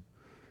wasn't.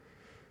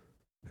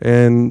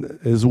 And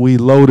as we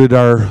loaded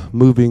our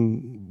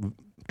moving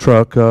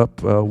truck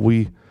up,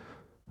 we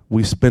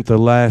spent the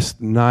last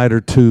night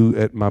or 2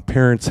 at my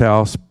parents'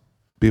 house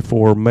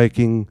before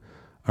making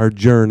our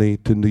journey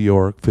to New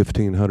York,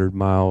 1,500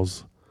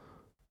 miles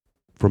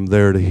from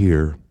there to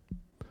here.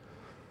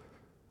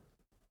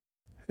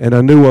 And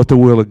I knew what the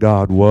will of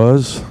God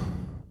was.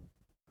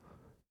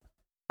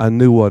 I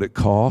knew what it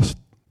cost.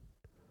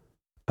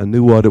 I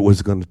knew what it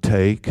was going to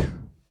take.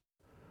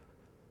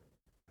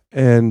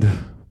 And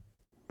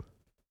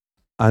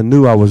I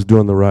knew I was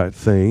doing the right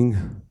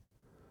thing.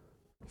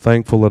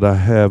 Thankful that I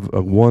have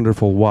a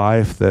wonderful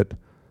wife that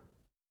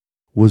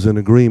was in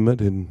agreement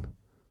and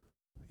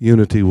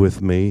unity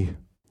with me.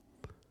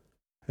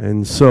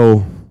 And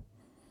so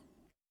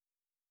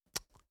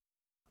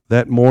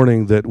that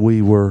morning that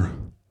we were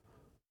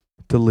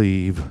to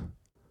leave,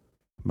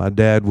 my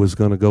dad was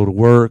going to go to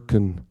work,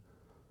 and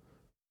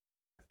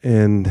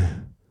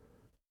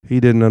he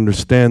didn't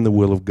understand the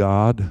will of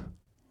God.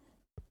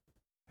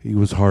 He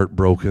was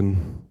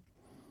heartbroken.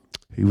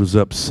 He was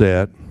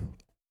upset.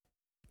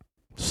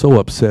 So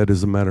upset,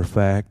 as a matter of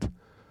fact,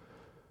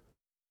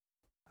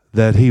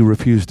 that he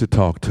refused to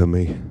talk to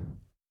me,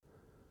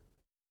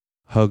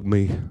 hug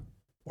me,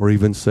 or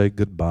even say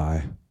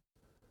goodbye.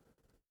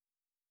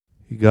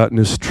 He got in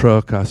his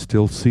truck. I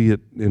still see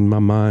it in my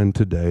mind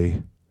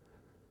today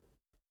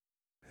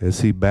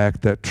as he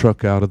backed that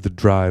truck out of the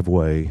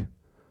driveway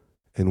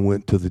and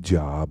went to the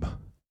job.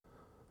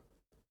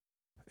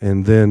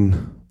 And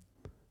then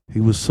he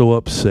was so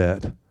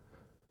upset,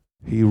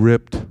 he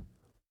ripped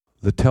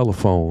the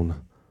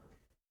telephone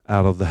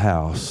out of the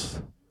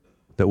house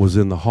that was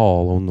in the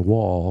hall on the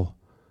wall.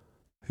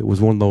 It was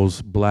one of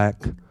those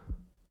black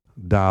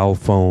dial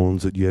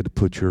phones that you had to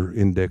put your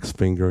index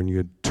finger and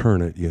you'd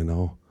turn it, you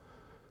know.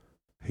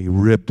 He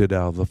ripped it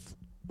out of the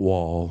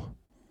wall,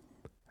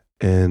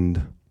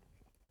 and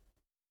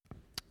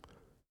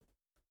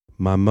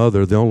my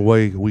mother, the only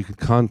way we could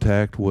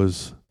contact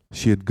was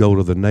she'd go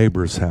to the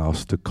neighbor's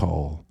house to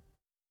call.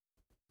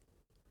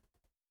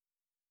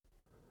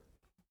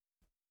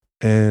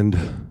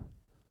 And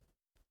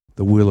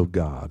the will of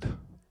God.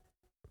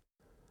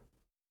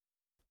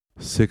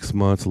 6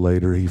 months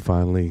later, he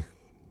finally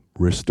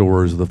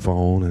restores the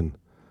phone, and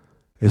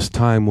as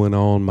time went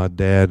on, my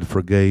dad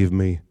forgave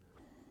me.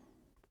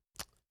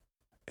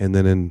 And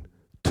then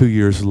 2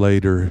 years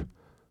later,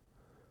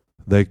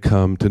 they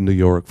come to New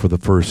York for the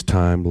first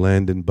time,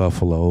 land in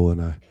Buffalo,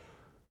 and I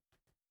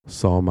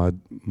saw my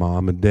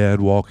mom and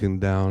dad walking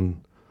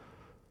down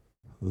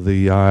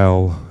the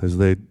aisle as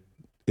they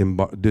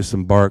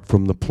disembarked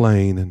from the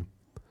plane, and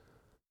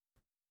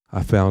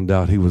I found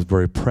out he was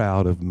very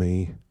proud of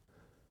me.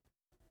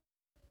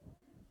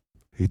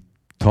 He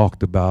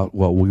talked about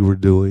what we were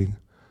doing,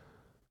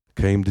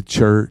 came to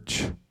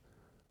church,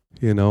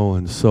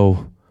 and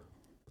so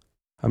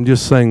I'm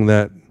just saying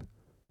that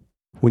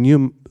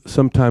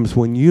sometimes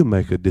when you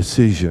make a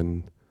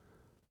decision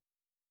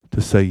to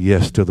say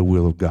yes to the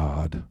will of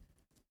God,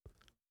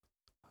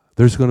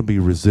 there's going to be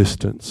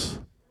resistance.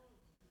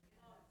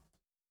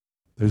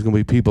 There's going to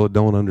be people that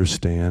don't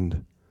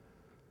understand.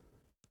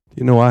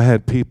 I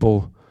had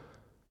people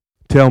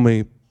tell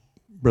me,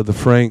 Brother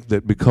Frank,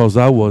 that because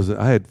I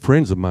had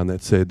friends of mine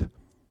that said,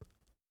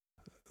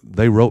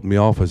 they wrote me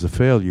off as a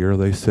failure.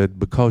 They said,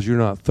 because you're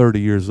not 30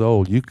 years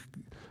old,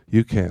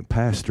 you can't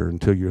pastor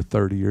until you're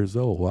 30 years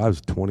old. Well, I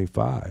was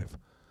 25.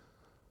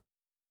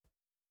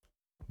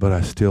 But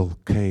I still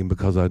came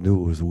because I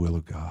knew it was the will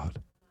of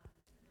God.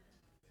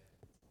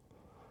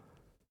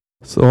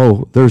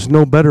 So there's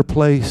no better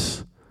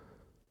place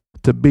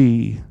to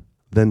be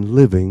than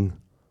living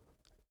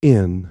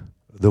in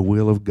the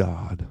will of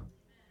God.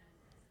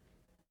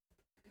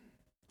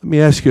 Let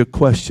me ask you a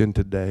question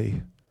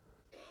today.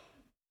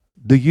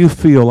 Do you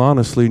feel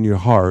honestly in your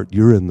heart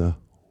you're in the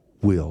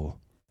will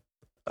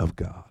of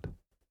God?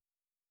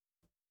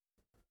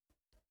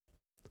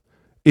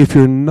 If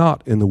you're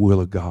not in the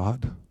will of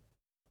God,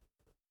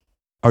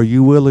 are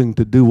you willing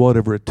to do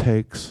whatever it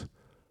takes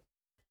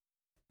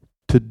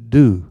to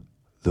do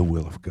the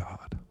will of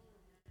God?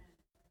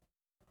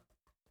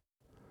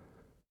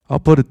 I'll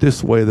put it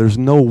this way, there's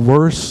no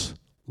worse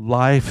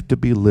life to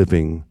be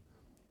living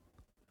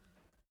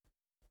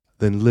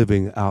than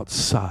living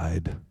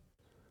outside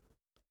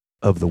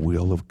of the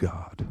will of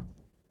God.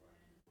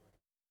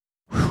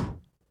 Whew.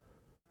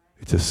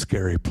 It's a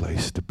scary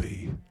place to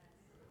be.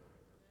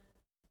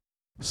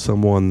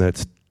 Someone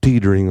that's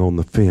teetering on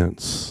the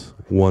fence,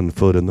 1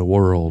 foot in the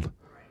world,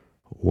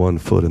 1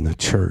 foot in the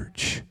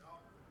church.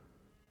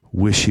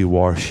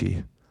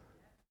 Wishy-washy.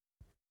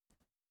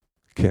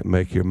 Can't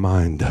make your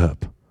mind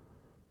up.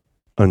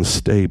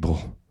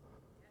 Unstable.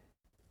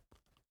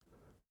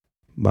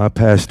 My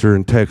pastor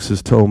in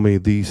Texas told me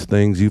these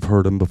things, you've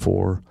heard them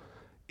before.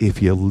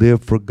 If you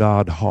live for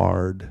God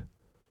hard,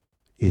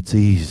 it's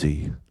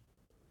easy.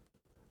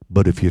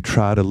 But if you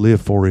try to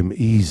live for Him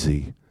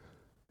easy,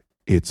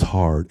 it's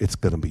hard. It's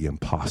going to be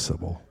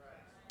impossible.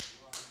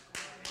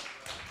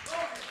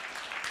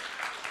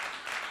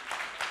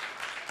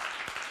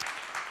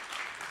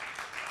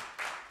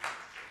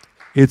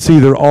 It's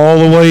either all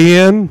the way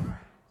in.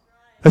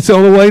 That's the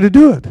only way to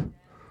do it.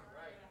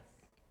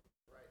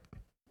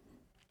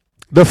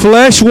 The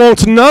flesh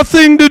wants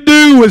nothing to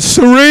do with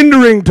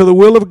surrendering to the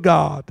will of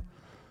God.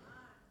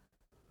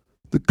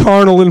 The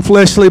carnal and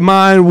fleshly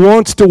mind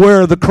wants to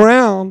wear the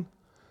crown,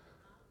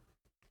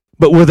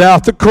 but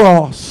without the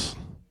cross.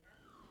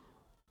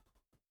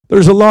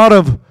 There's a lot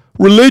of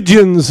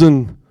religions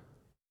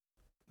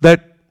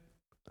that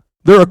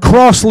they're a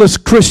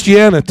crossless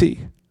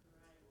Christianity.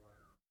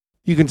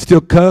 You can still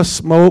cuss,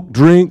 smoke,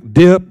 drink,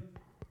 dip,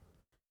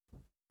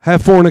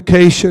 have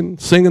fornication,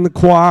 sing in the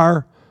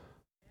choir,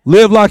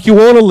 live like you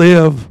want to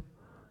live,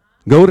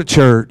 go to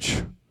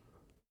church,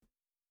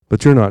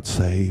 but you're not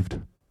saved.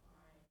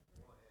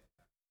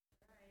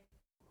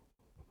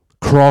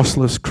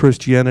 Crossless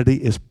Christianity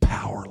is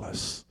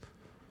powerless.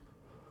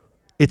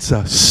 It's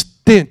a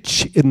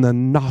stench in the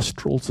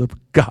nostrils of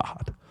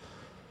God.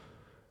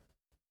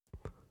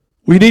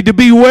 We need to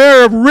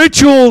beware of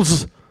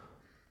rituals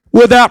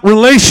without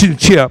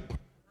relationship.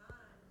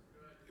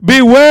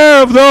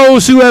 Beware of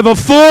those who have a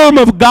form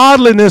of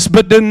godliness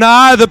but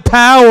deny the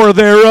power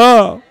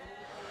thereof.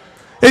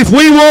 If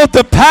we want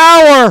the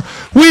power,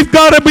 we've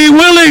got to be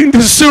willing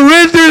to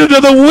surrender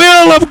to the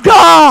will of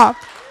God.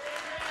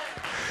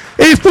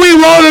 If we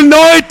want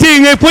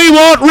anointing, if we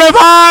want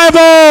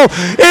revival,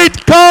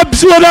 it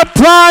comes with a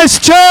price,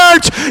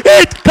 church.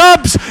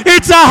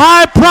 It's a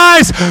high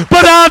price,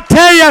 but I'll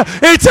tell you,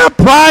 it's a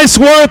price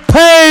worth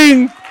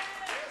paying.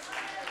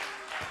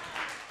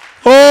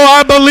 Oh,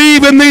 I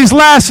believe in these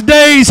last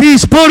days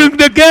He's putting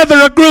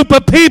together a group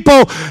of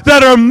people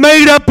that are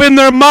made up in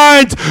their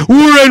minds.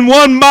 We're in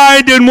one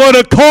mind and one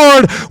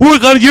accord.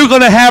 You're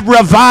going to have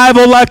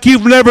revival like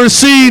you've never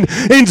seen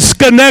in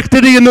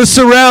Schenectady and the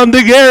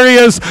surrounding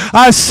areas.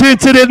 I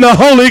sense it in the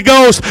Holy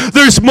Ghost.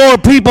 There's more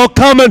people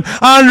coming.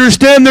 I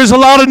understand there's a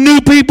lot of new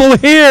people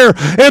here,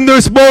 and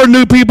there's more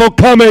new people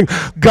coming.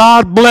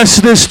 God bless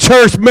this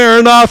church,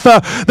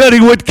 Maranatha, that He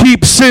would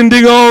keep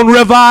sending on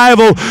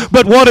revival.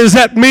 But what does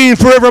that mean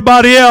for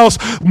everybody else?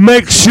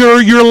 Make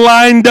sure you're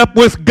lined up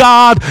with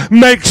God.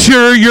 Make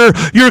sure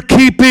you're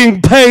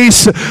keeping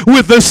pace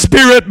with the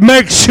Spirit.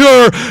 Make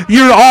sure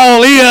you're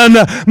all in.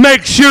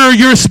 Make sure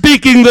you're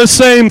speaking the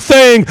same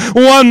thing.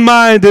 One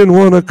mind and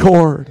one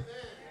accord.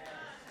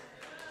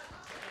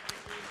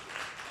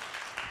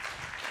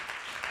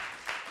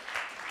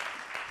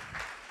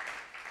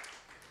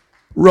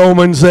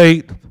 Romans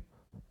 8,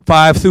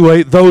 5 through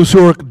 8, those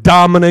who are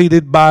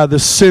dominated by the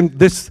sin,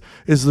 this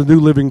is the New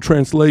Living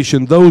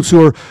Translation, those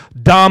who are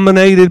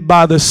dominated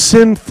by the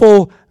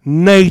sinful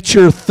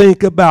nature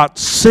think about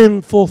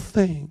sinful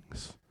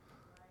things.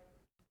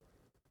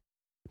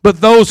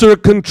 But those who are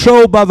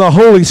controlled by the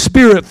Holy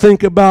Spirit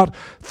think about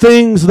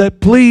things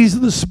that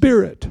please the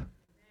Spirit.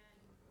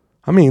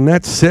 I mean,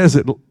 that says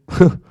it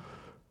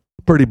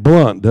pretty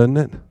blunt, doesn't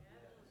it?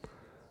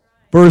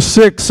 Verse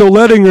 6, so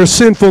letting your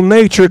sinful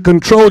nature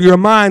control your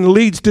mind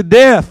leads to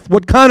death.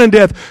 What kind of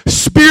death?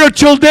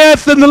 Spiritual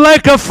death in the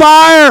lake of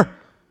fire.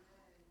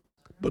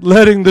 But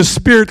letting the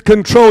Spirit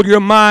control your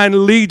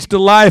mind leads to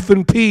life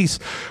and peace.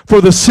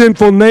 For the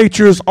sinful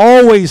nature is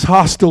always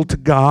hostile to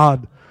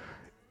God.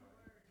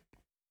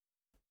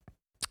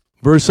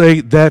 Verse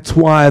 8, that's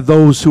why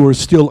those who are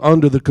still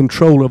under the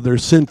control of their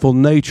sinful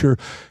nature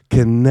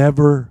can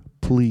never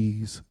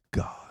please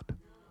God.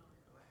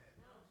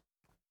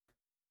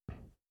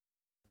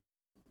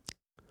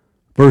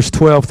 Verse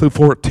 12 through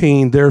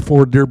 14,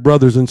 therefore, dear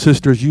brothers and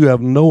sisters, you have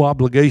no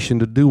obligation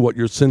to do what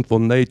your sinful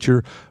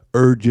nature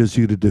urges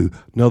you to do.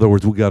 In other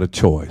words, we got a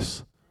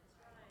choice.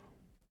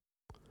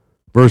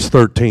 Verse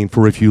 13,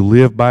 for if you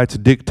live by its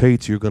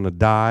dictates, you're going to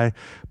die.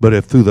 But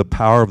if through the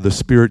power of the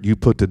Spirit you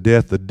put to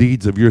death the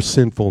deeds of your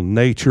sinful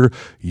nature,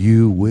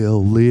 you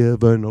will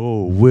live. And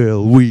oh,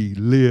 will we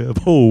live.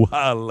 Oh,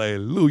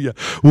 hallelujah.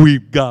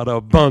 We've got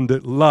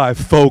abundant life,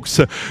 folks.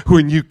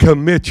 When you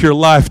commit your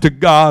life to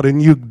God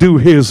and you do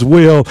His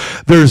will,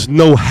 there's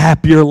no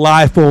happier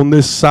life on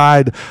this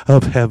side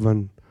of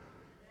heaven.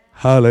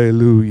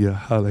 Hallelujah,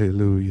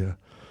 hallelujah.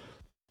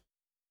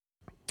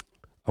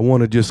 I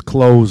want to just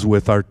close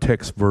with our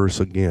text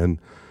verse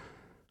again.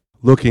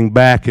 Looking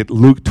back at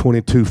Luke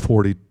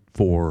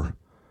 22:44.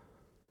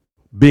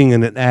 Being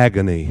in an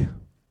agony,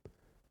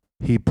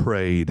 he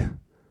prayed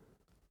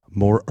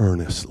more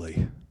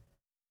earnestly.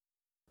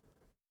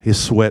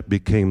 His sweat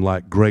became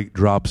like great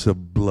drops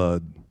of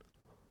blood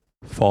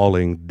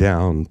falling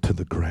down to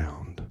the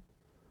ground.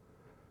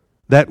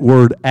 That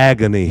word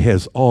agony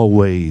has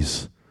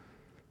always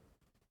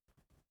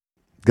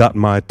got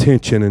my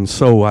attention, and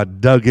so I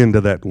dug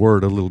into that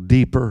word a little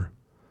deeper.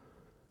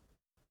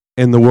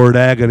 And the word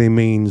agony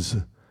means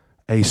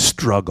a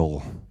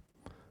struggle.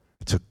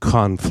 It's a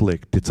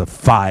conflict. It's a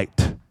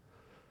fight.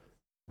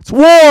 It's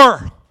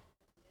war.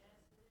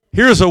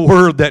 Here's a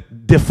word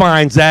that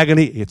defines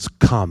agony. It's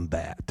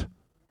combat.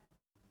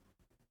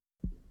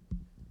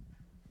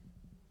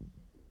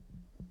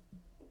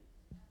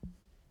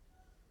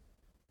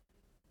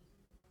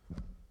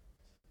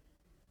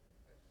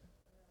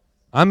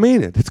 I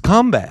mean it. It's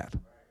combat.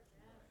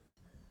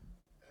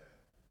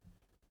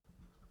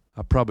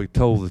 I probably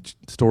told the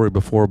story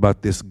before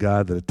about this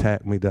guy that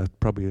attacked me. Did I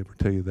probably ever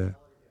tell you that?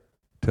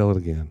 Tell it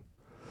again.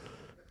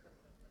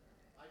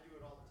 I do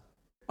it all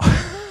the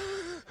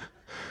time.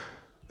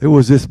 There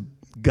was this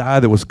guy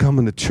that was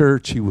coming to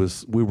church.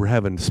 We were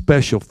having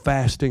special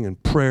fasting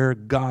and prayer.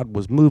 God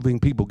was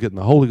moving. People getting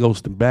the Holy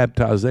Ghost and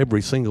baptized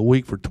every single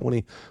week for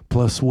 20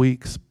 plus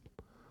weeks.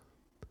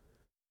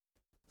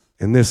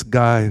 And this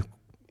guy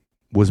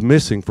was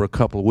missing for a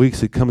couple of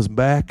weeks. He comes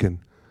back, and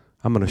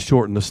I'm going to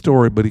shorten the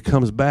story, but he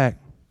comes back.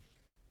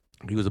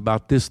 He was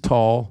about this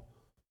tall.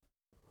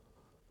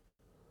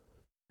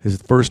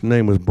 His first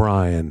name was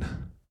Brian.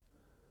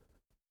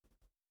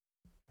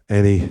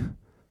 And he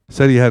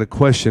said he had a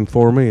question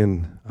for me,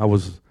 and I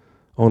was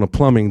on a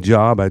plumbing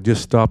job. I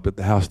just stopped at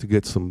the house to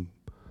get some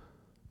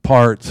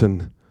parts,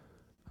 and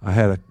I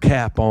had a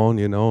cap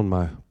on, on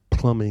my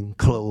plumbing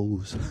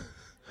clothes.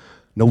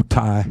 No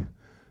tie,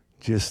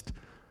 just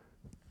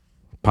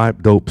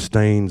pipe dope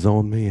stains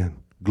on me and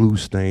glue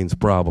stains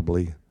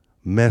probably.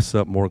 Mess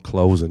up more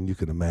clothes than you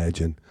can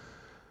imagine.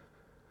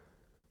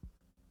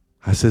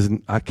 I says,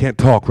 I can't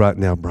talk right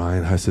now,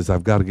 Brian. I says,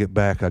 I've got to get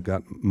back.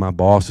 My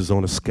boss is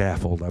on a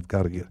scaffold. I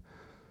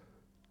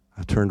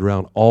turned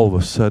around. All of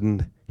a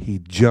sudden, he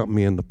jumped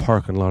me in the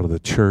parking lot of the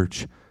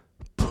church,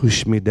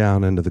 pushed me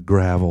down into the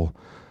gravel.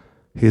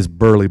 His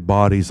burly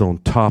body's on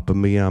top of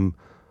me. I'm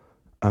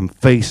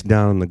face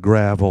down in the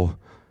gravel.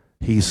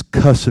 He's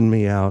cussing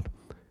me out.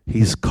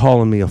 He's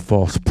calling me a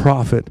false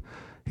prophet.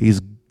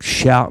 He's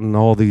shouting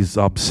all these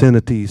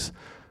obscenities.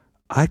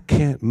 I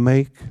can't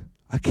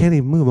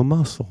even move a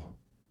muscle.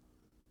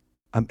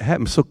 It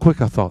happened so quick,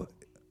 I thought,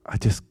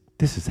 this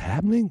is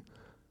happening?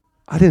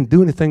 I didn't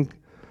do anything.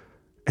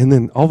 And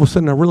then all of a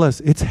sudden I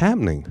realized it's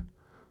happening.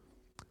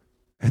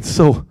 And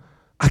so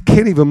I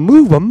can't even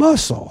move a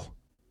muscle.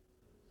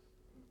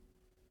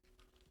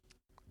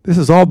 This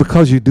is all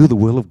because you do the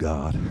will of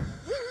God.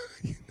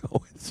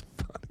 It's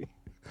funny.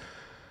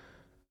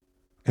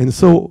 And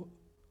so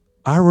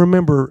I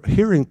remember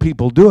hearing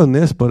people doing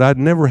this, but I'd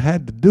never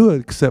had to do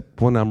it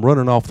except when I'm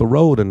running off the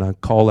road and I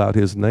call out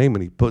his name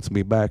and he puts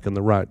me back in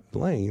the right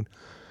lane.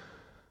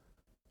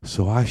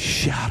 So I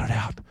shouted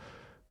out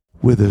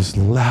with as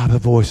loud a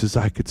voice as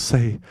I could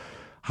say.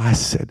 I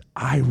said,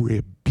 I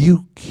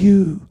rebuke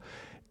you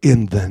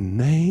in the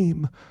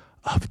name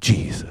of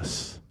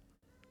Jesus.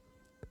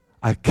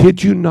 I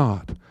kid you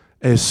not.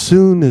 As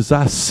soon as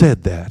I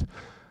said that,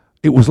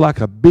 it was like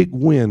a big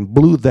wind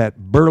blew that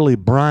burly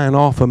Brian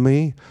off of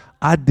me.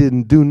 I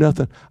didn't do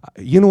nothing.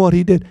 You know what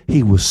he did?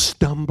 He was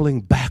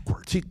stumbling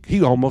backwards.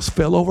 He almost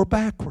fell over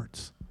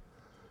backwards.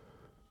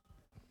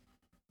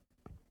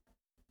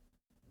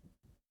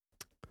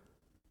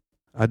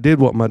 I did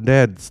what my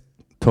dad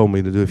told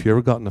me to do. If you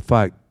ever got in a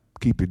fight,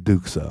 keep your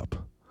dukes up.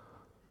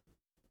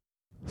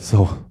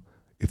 So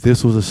if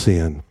this was a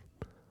sin,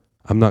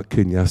 I'm not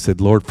kidding you. I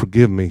said, Lord,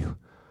 forgive me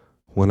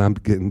when I'm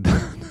getting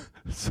done.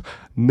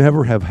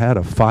 Never have had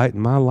a fight in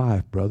my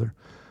life, brother,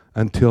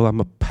 until I'm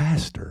a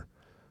pastor.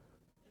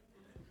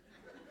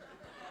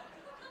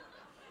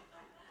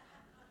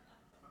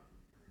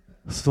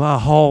 So I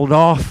hauled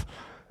off.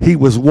 He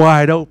was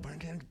wide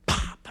open.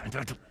 Pop,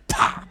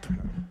 pop,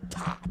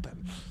 pop,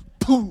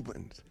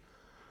 boom,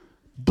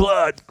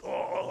 blood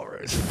all over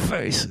his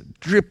face,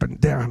 dripping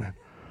down.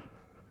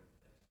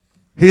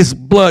 His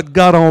blood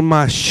got on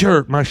my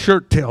shirt. My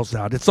shirt tail's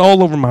out. It's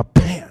all over my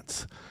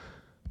pants.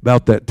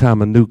 About that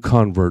time, a new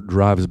convert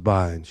drives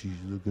by, and she's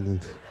looking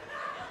at.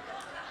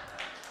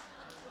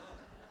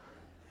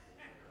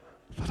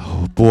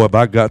 Oh boy, have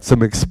I got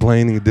some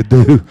explaining to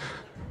do.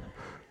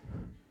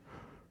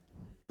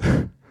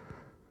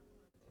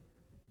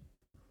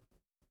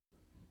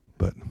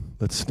 But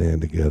let's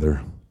stand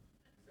together.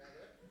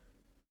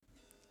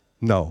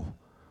 No,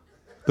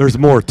 there's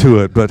more to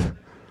it, but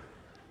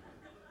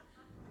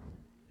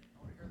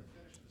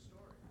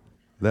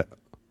that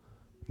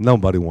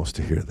nobody wants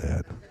to hear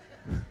that.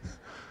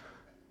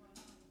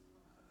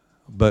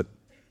 But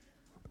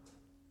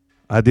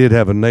I did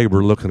have a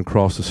neighbor looking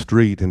across the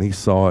street, and he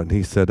saw it, and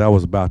he said I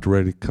was about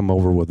ready to come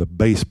over with a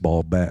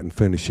baseball bat and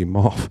finish him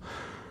off.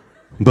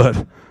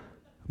 But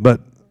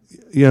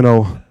you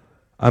know,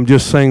 I'm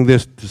just saying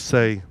this to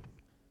say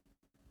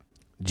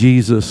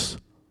Jesus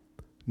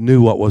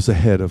knew what was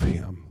ahead of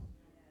him.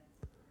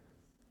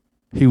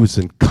 He was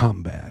in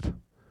combat.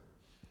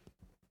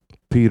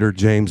 Peter,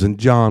 James, and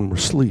John were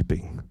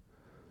sleeping.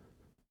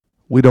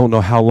 We don't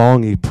know how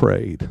long he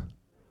prayed.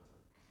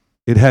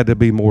 It had to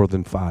be more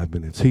than 5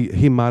 minutes.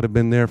 He might have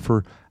been there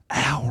for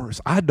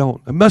hours.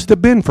 It must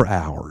have been for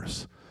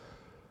hours.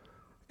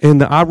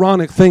 And the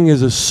ironic thing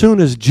is, as soon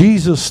as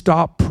Jesus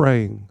stopped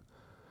praying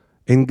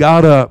and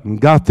got up and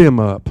got them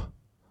up,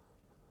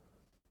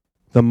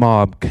 the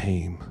mob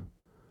came.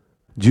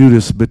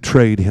 Judas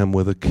betrayed him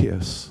with a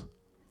kiss.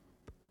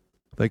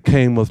 They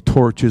came with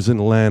torches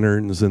and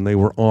lanterns, and they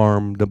were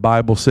armed. The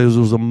Bible says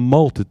there was a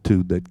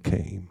multitude that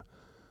came.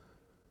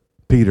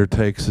 Peter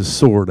takes his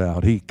sword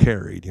out. He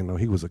carried,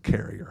 he was a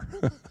carrier.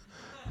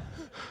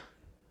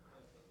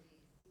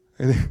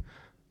 And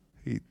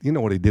you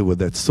know what he did with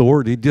that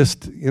sword? He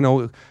just, kind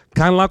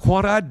of like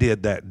what I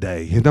did that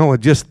day.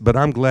 But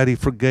I'm glad he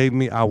forgave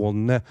me.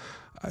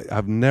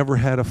 I've never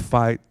had a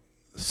fight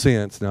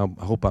since. Now,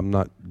 I hope I'm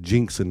not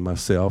jinxing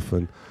myself.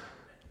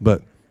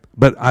 But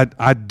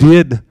I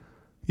did,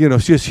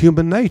 it's just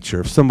human nature.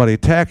 If somebody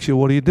attacks you,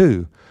 what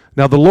do?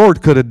 Now, the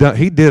Lord could have done,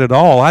 he did it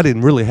all. I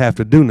didn't really have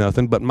to do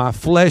nothing, but my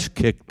flesh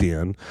kicked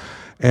in.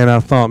 And I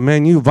thought,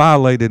 man, you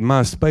violated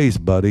my space,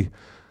 buddy.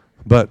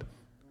 But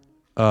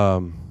I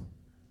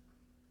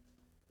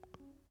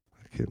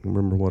can't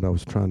remember what I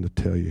was trying to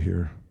tell you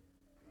here.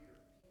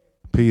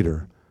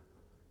 Peter,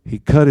 he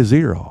cut his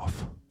ear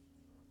off.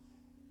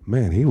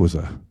 Man,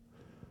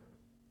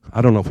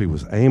 I don't know if he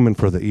was aiming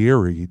for the ear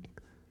or he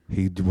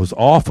was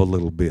off a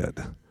little bit.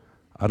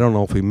 I don't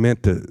know if he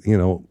meant to,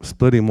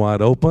 split him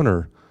wide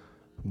open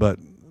but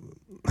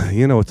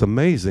it's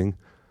amazing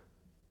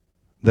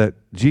that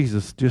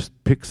Jesus just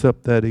picks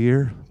up that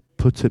ear,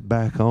 puts it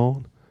back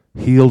on,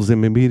 heals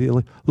him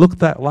immediately. Look,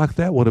 that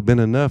would have been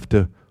enough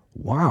to,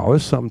 wow,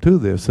 there's something to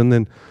this. And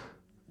then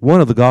one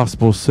of the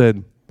Gospels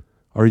said,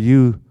 are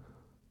you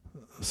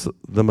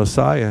the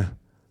Messiah?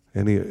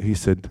 And he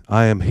said,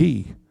 I am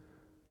he.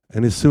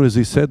 And as soon as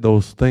he said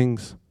those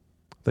things,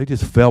 they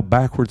just fell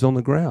backwards on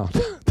the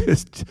ground.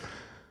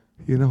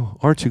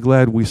 Aren't you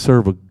glad we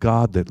serve a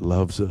God that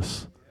loves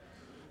us?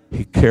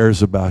 He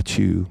cares about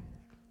you.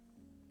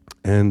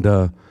 And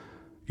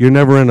you're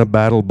never in a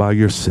battle by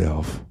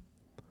yourself.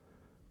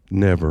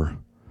 Never.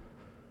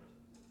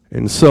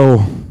 And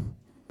so,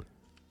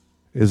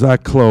 as I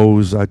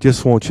close, I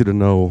just want you to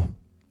know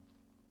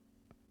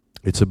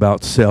it's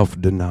about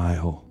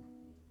self-denial.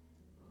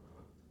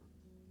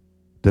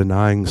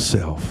 Denying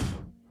self.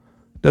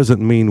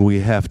 Doesn't mean we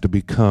have to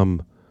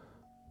become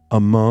a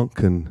monk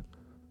and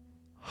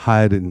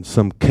hide in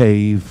some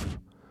cave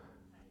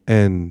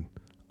and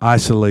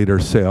isolate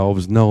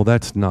ourselves. No,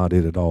 that's not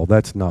it at all.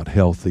 That's not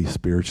healthy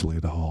spiritually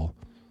at all.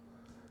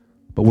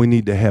 But we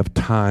need to have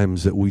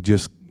times that we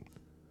just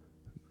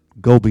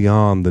go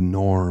beyond the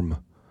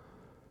norm.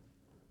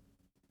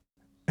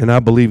 And I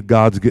believe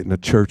God's getting a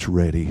church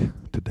ready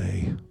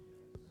today.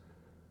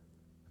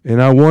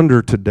 And I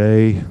wonder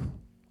today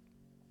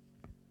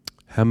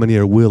how many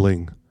are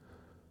willing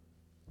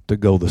to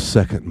go the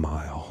second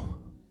mile.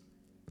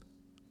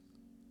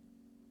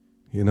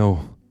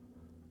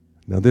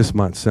 Now this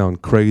might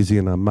sound crazy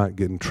and I might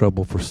get in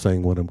trouble for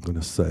saying what I'm going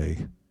to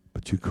say.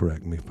 but you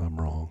correct me if I'm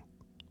wrong.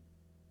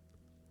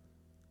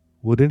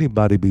 Would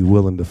anybody be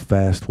willing to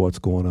fast what's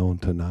going on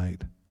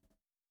tonight?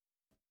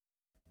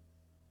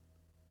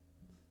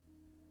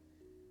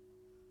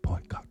 Boy,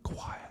 it got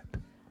quiet.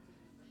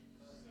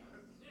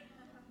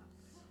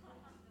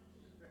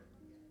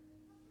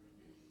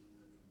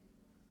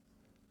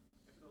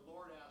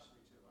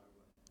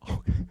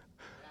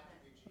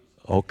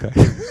 Okay.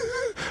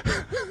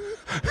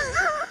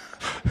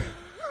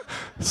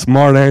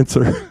 Smart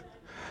answer.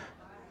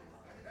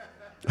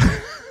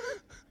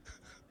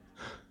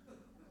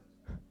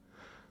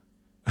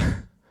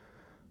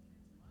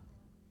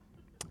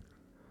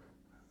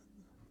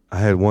 I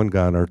had one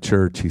guy in our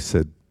church, he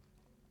said,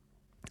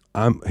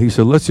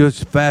 let's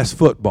just fast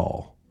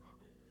football.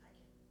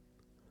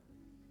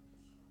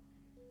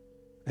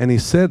 And he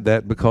said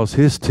that because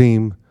his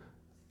team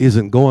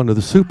isn't going to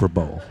the Super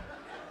Bowl.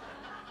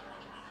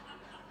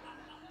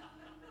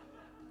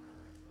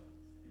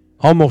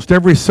 Almost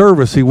every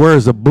service he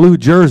wears a blue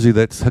jersey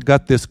that's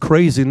got this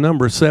crazy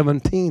number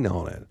 17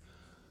 on it.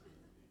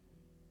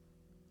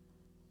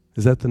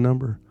 Is that the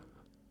number?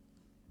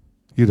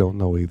 You don't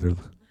know either,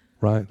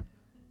 right?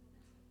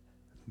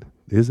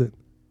 Is it?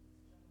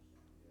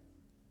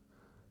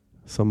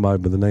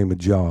 Somebody by the name of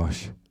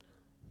Josh.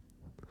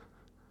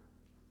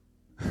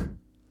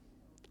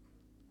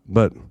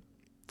 But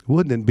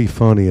wouldn't it be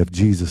funny if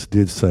Jesus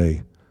did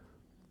say,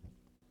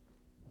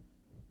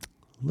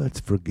 let's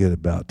forget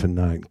about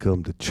tonight and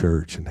come to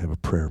church and have a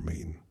prayer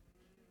meeting?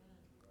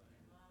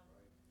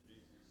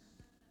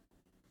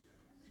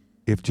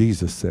 If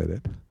Jesus said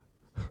it.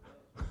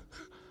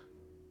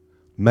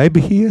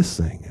 Maybe he is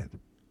saying it.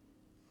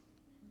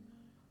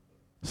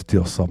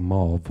 Still some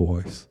small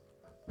voice.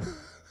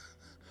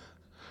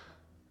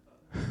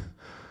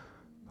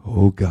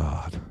 Oh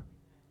God.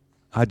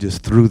 I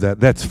just threw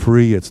that. That's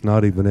free. It's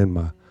not even in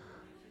my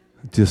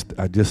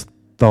I just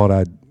thought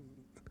I'd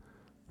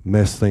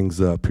mess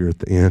things up here at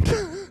the end.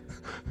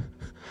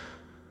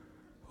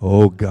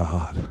 Oh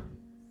God.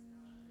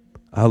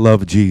 I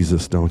love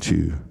Jesus, don't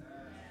you?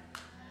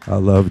 I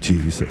love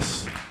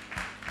Jesus.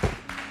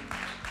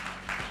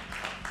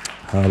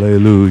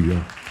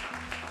 Hallelujah.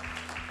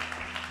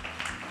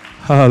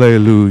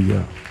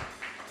 Hallelujah.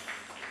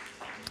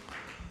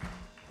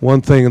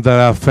 One thing that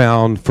I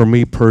found for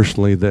me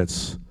personally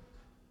that's,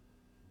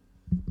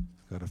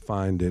 got to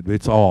find it,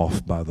 it's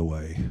off, by the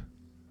way,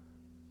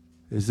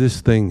 is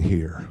this thing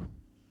here.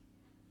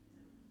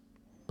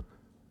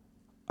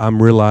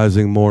 I'm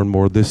realizing more and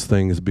more this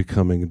thing is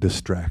becoming a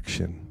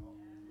distraction.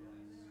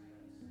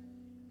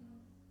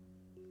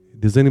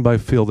 Does anybody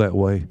feel that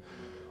way?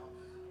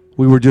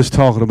 We were just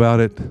talking about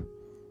it.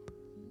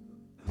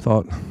 I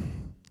thought,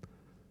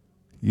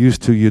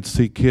 used to you'd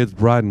see kids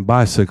riding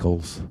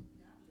bicycles.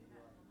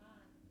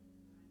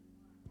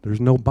 There's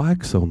no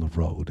bikes on the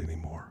road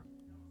anymore.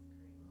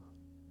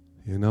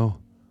 You know?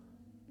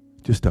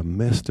 Just a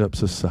messed up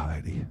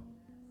society.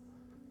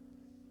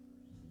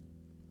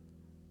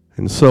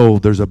 And so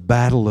there's a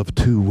battle of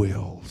two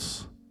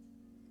wills.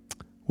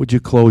 Would you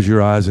close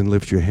your eyes and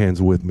lift your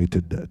hands with me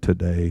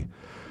today?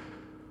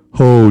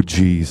 Oh,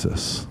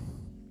 Jesus.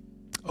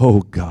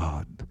 Oh,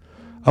 God.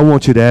 I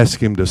want you to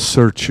ask him to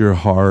search your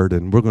heart,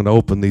 and we're going to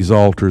open these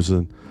altars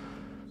and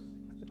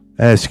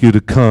ask you to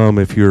come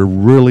if you're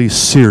really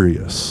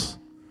serious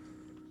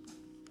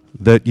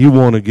that you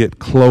want to get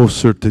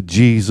closer to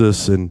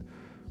Jesus and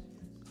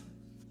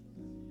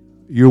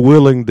you're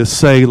willing to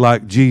say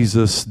like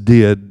Jesus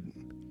did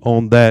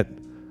on that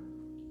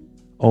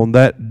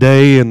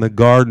day in the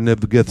Garden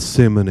of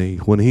Gethsemane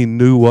when he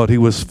knew what he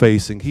was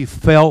facing. He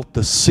felt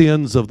the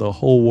sins of the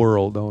whole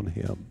world on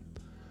him.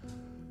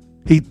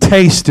 He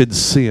tasted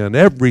sin,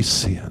 every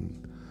sin.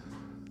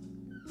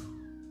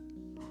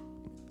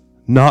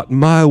 Not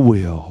my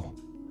will.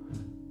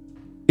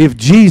 If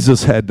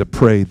Jesus had to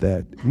pray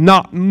that,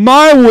 not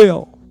my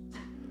will,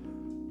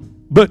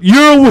 but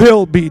your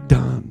will be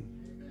done.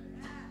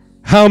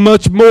 How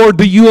much more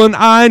do you and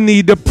I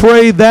need to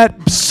pray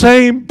that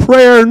same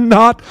prayer?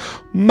 Not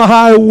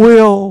my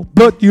will,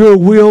 but your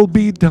will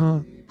be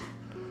done.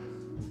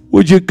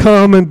 Would you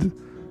come and,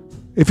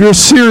 if you're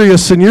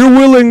serious and you're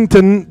willing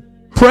to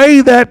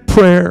pray that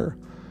prayer,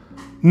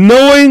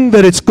 knowing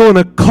that it's going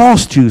to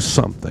cost you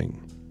something.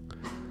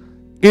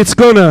 It's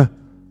going to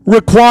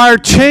require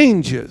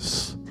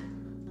changes.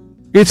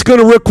 It's going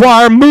to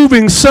require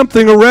moving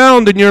something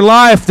around in your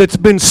life that's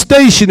been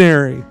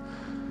stationary.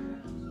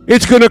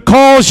 It's going to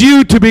cause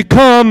you to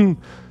become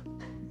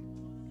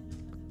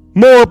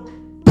more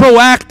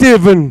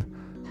proactive and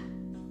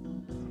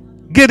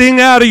getting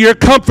out of your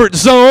comfort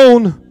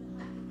zone.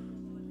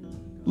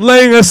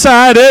 Laying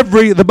aside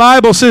the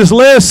Bible says,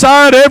 lay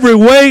aside every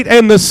weight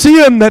and the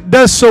sin that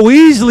does so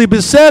easily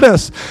beset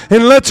us,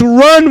 and let's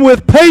run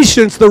with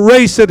patience the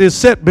race that is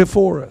set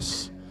before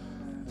us.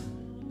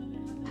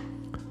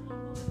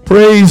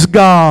 Praise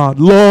God.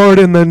 Lord,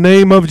 in the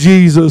name of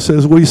Jesus,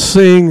 as we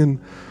sing and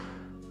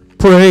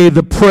pray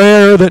the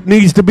prayer that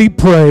needs to be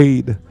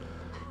prayed,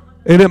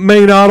 and it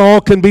may not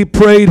all can be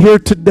prayed here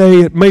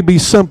today. It may be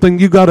something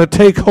you got to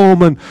take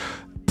home and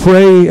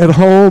pray at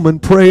home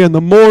and pray in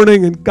the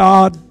morning, and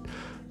God,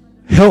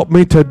 help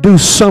me to do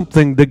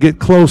something to get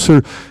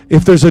closer.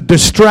 If there's a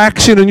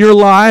distraction in your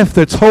life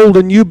that's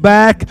holding you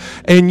back,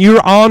 and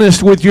you're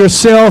honest with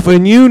yourself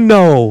and you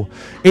know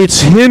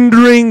it's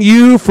hindering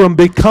you from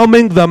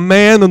becoming the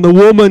man and the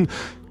woman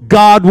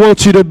God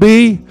wants you to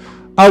be,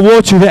 I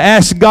want you to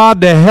ask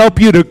God to help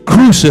you to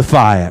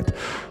crucify it,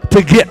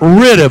 to get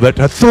rid of it,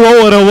 to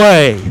throw it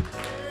away.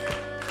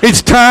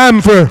 It's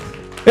time for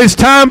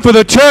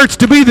the church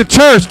to be the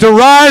church, to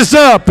rise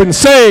up and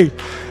say,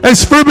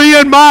 as for me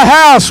and my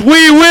house,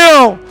 we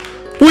will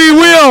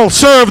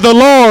serve the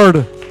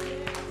Lord.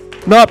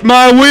 Not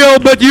my will,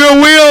 but your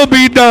will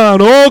be done.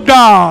 Oh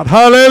God,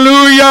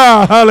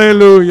 hallelujah,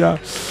 hallelujah.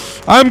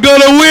 I'm going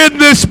to win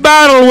this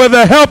battle with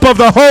the help of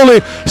the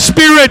Holy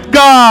Spirit,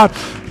 God.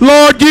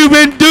 Lord, you've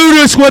endued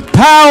us with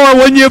power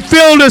when you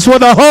filled us with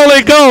the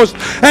Holy Ghost.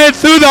 And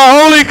through the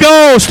Holy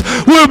Ghost,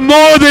 we're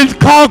more than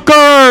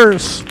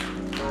conquerors.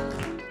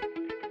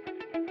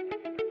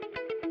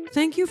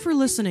 Thank you for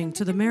listening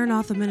to the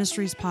Maranatha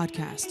Ministries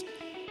podcast.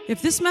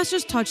 If this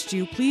message touched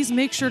you, please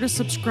make sure to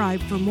subscribe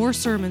for more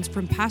sermons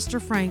from Pastor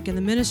Frank and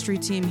the ministry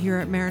team here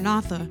at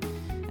Maranatha,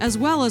 as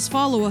well as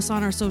follow us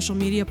on our social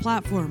media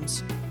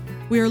platforms.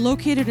 We are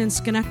located in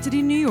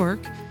Schenectady, New York,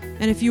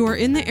 and if you are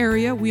in the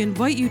area, we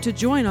invite you to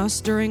join us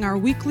during our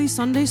weekly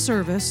Sunday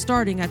service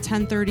starting at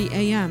 10:30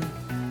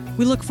 a.m.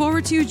 We look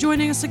forward to you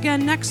joining us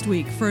again next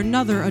week for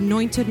another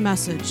anointed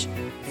message.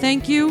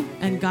 Thank you,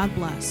 and God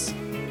bless.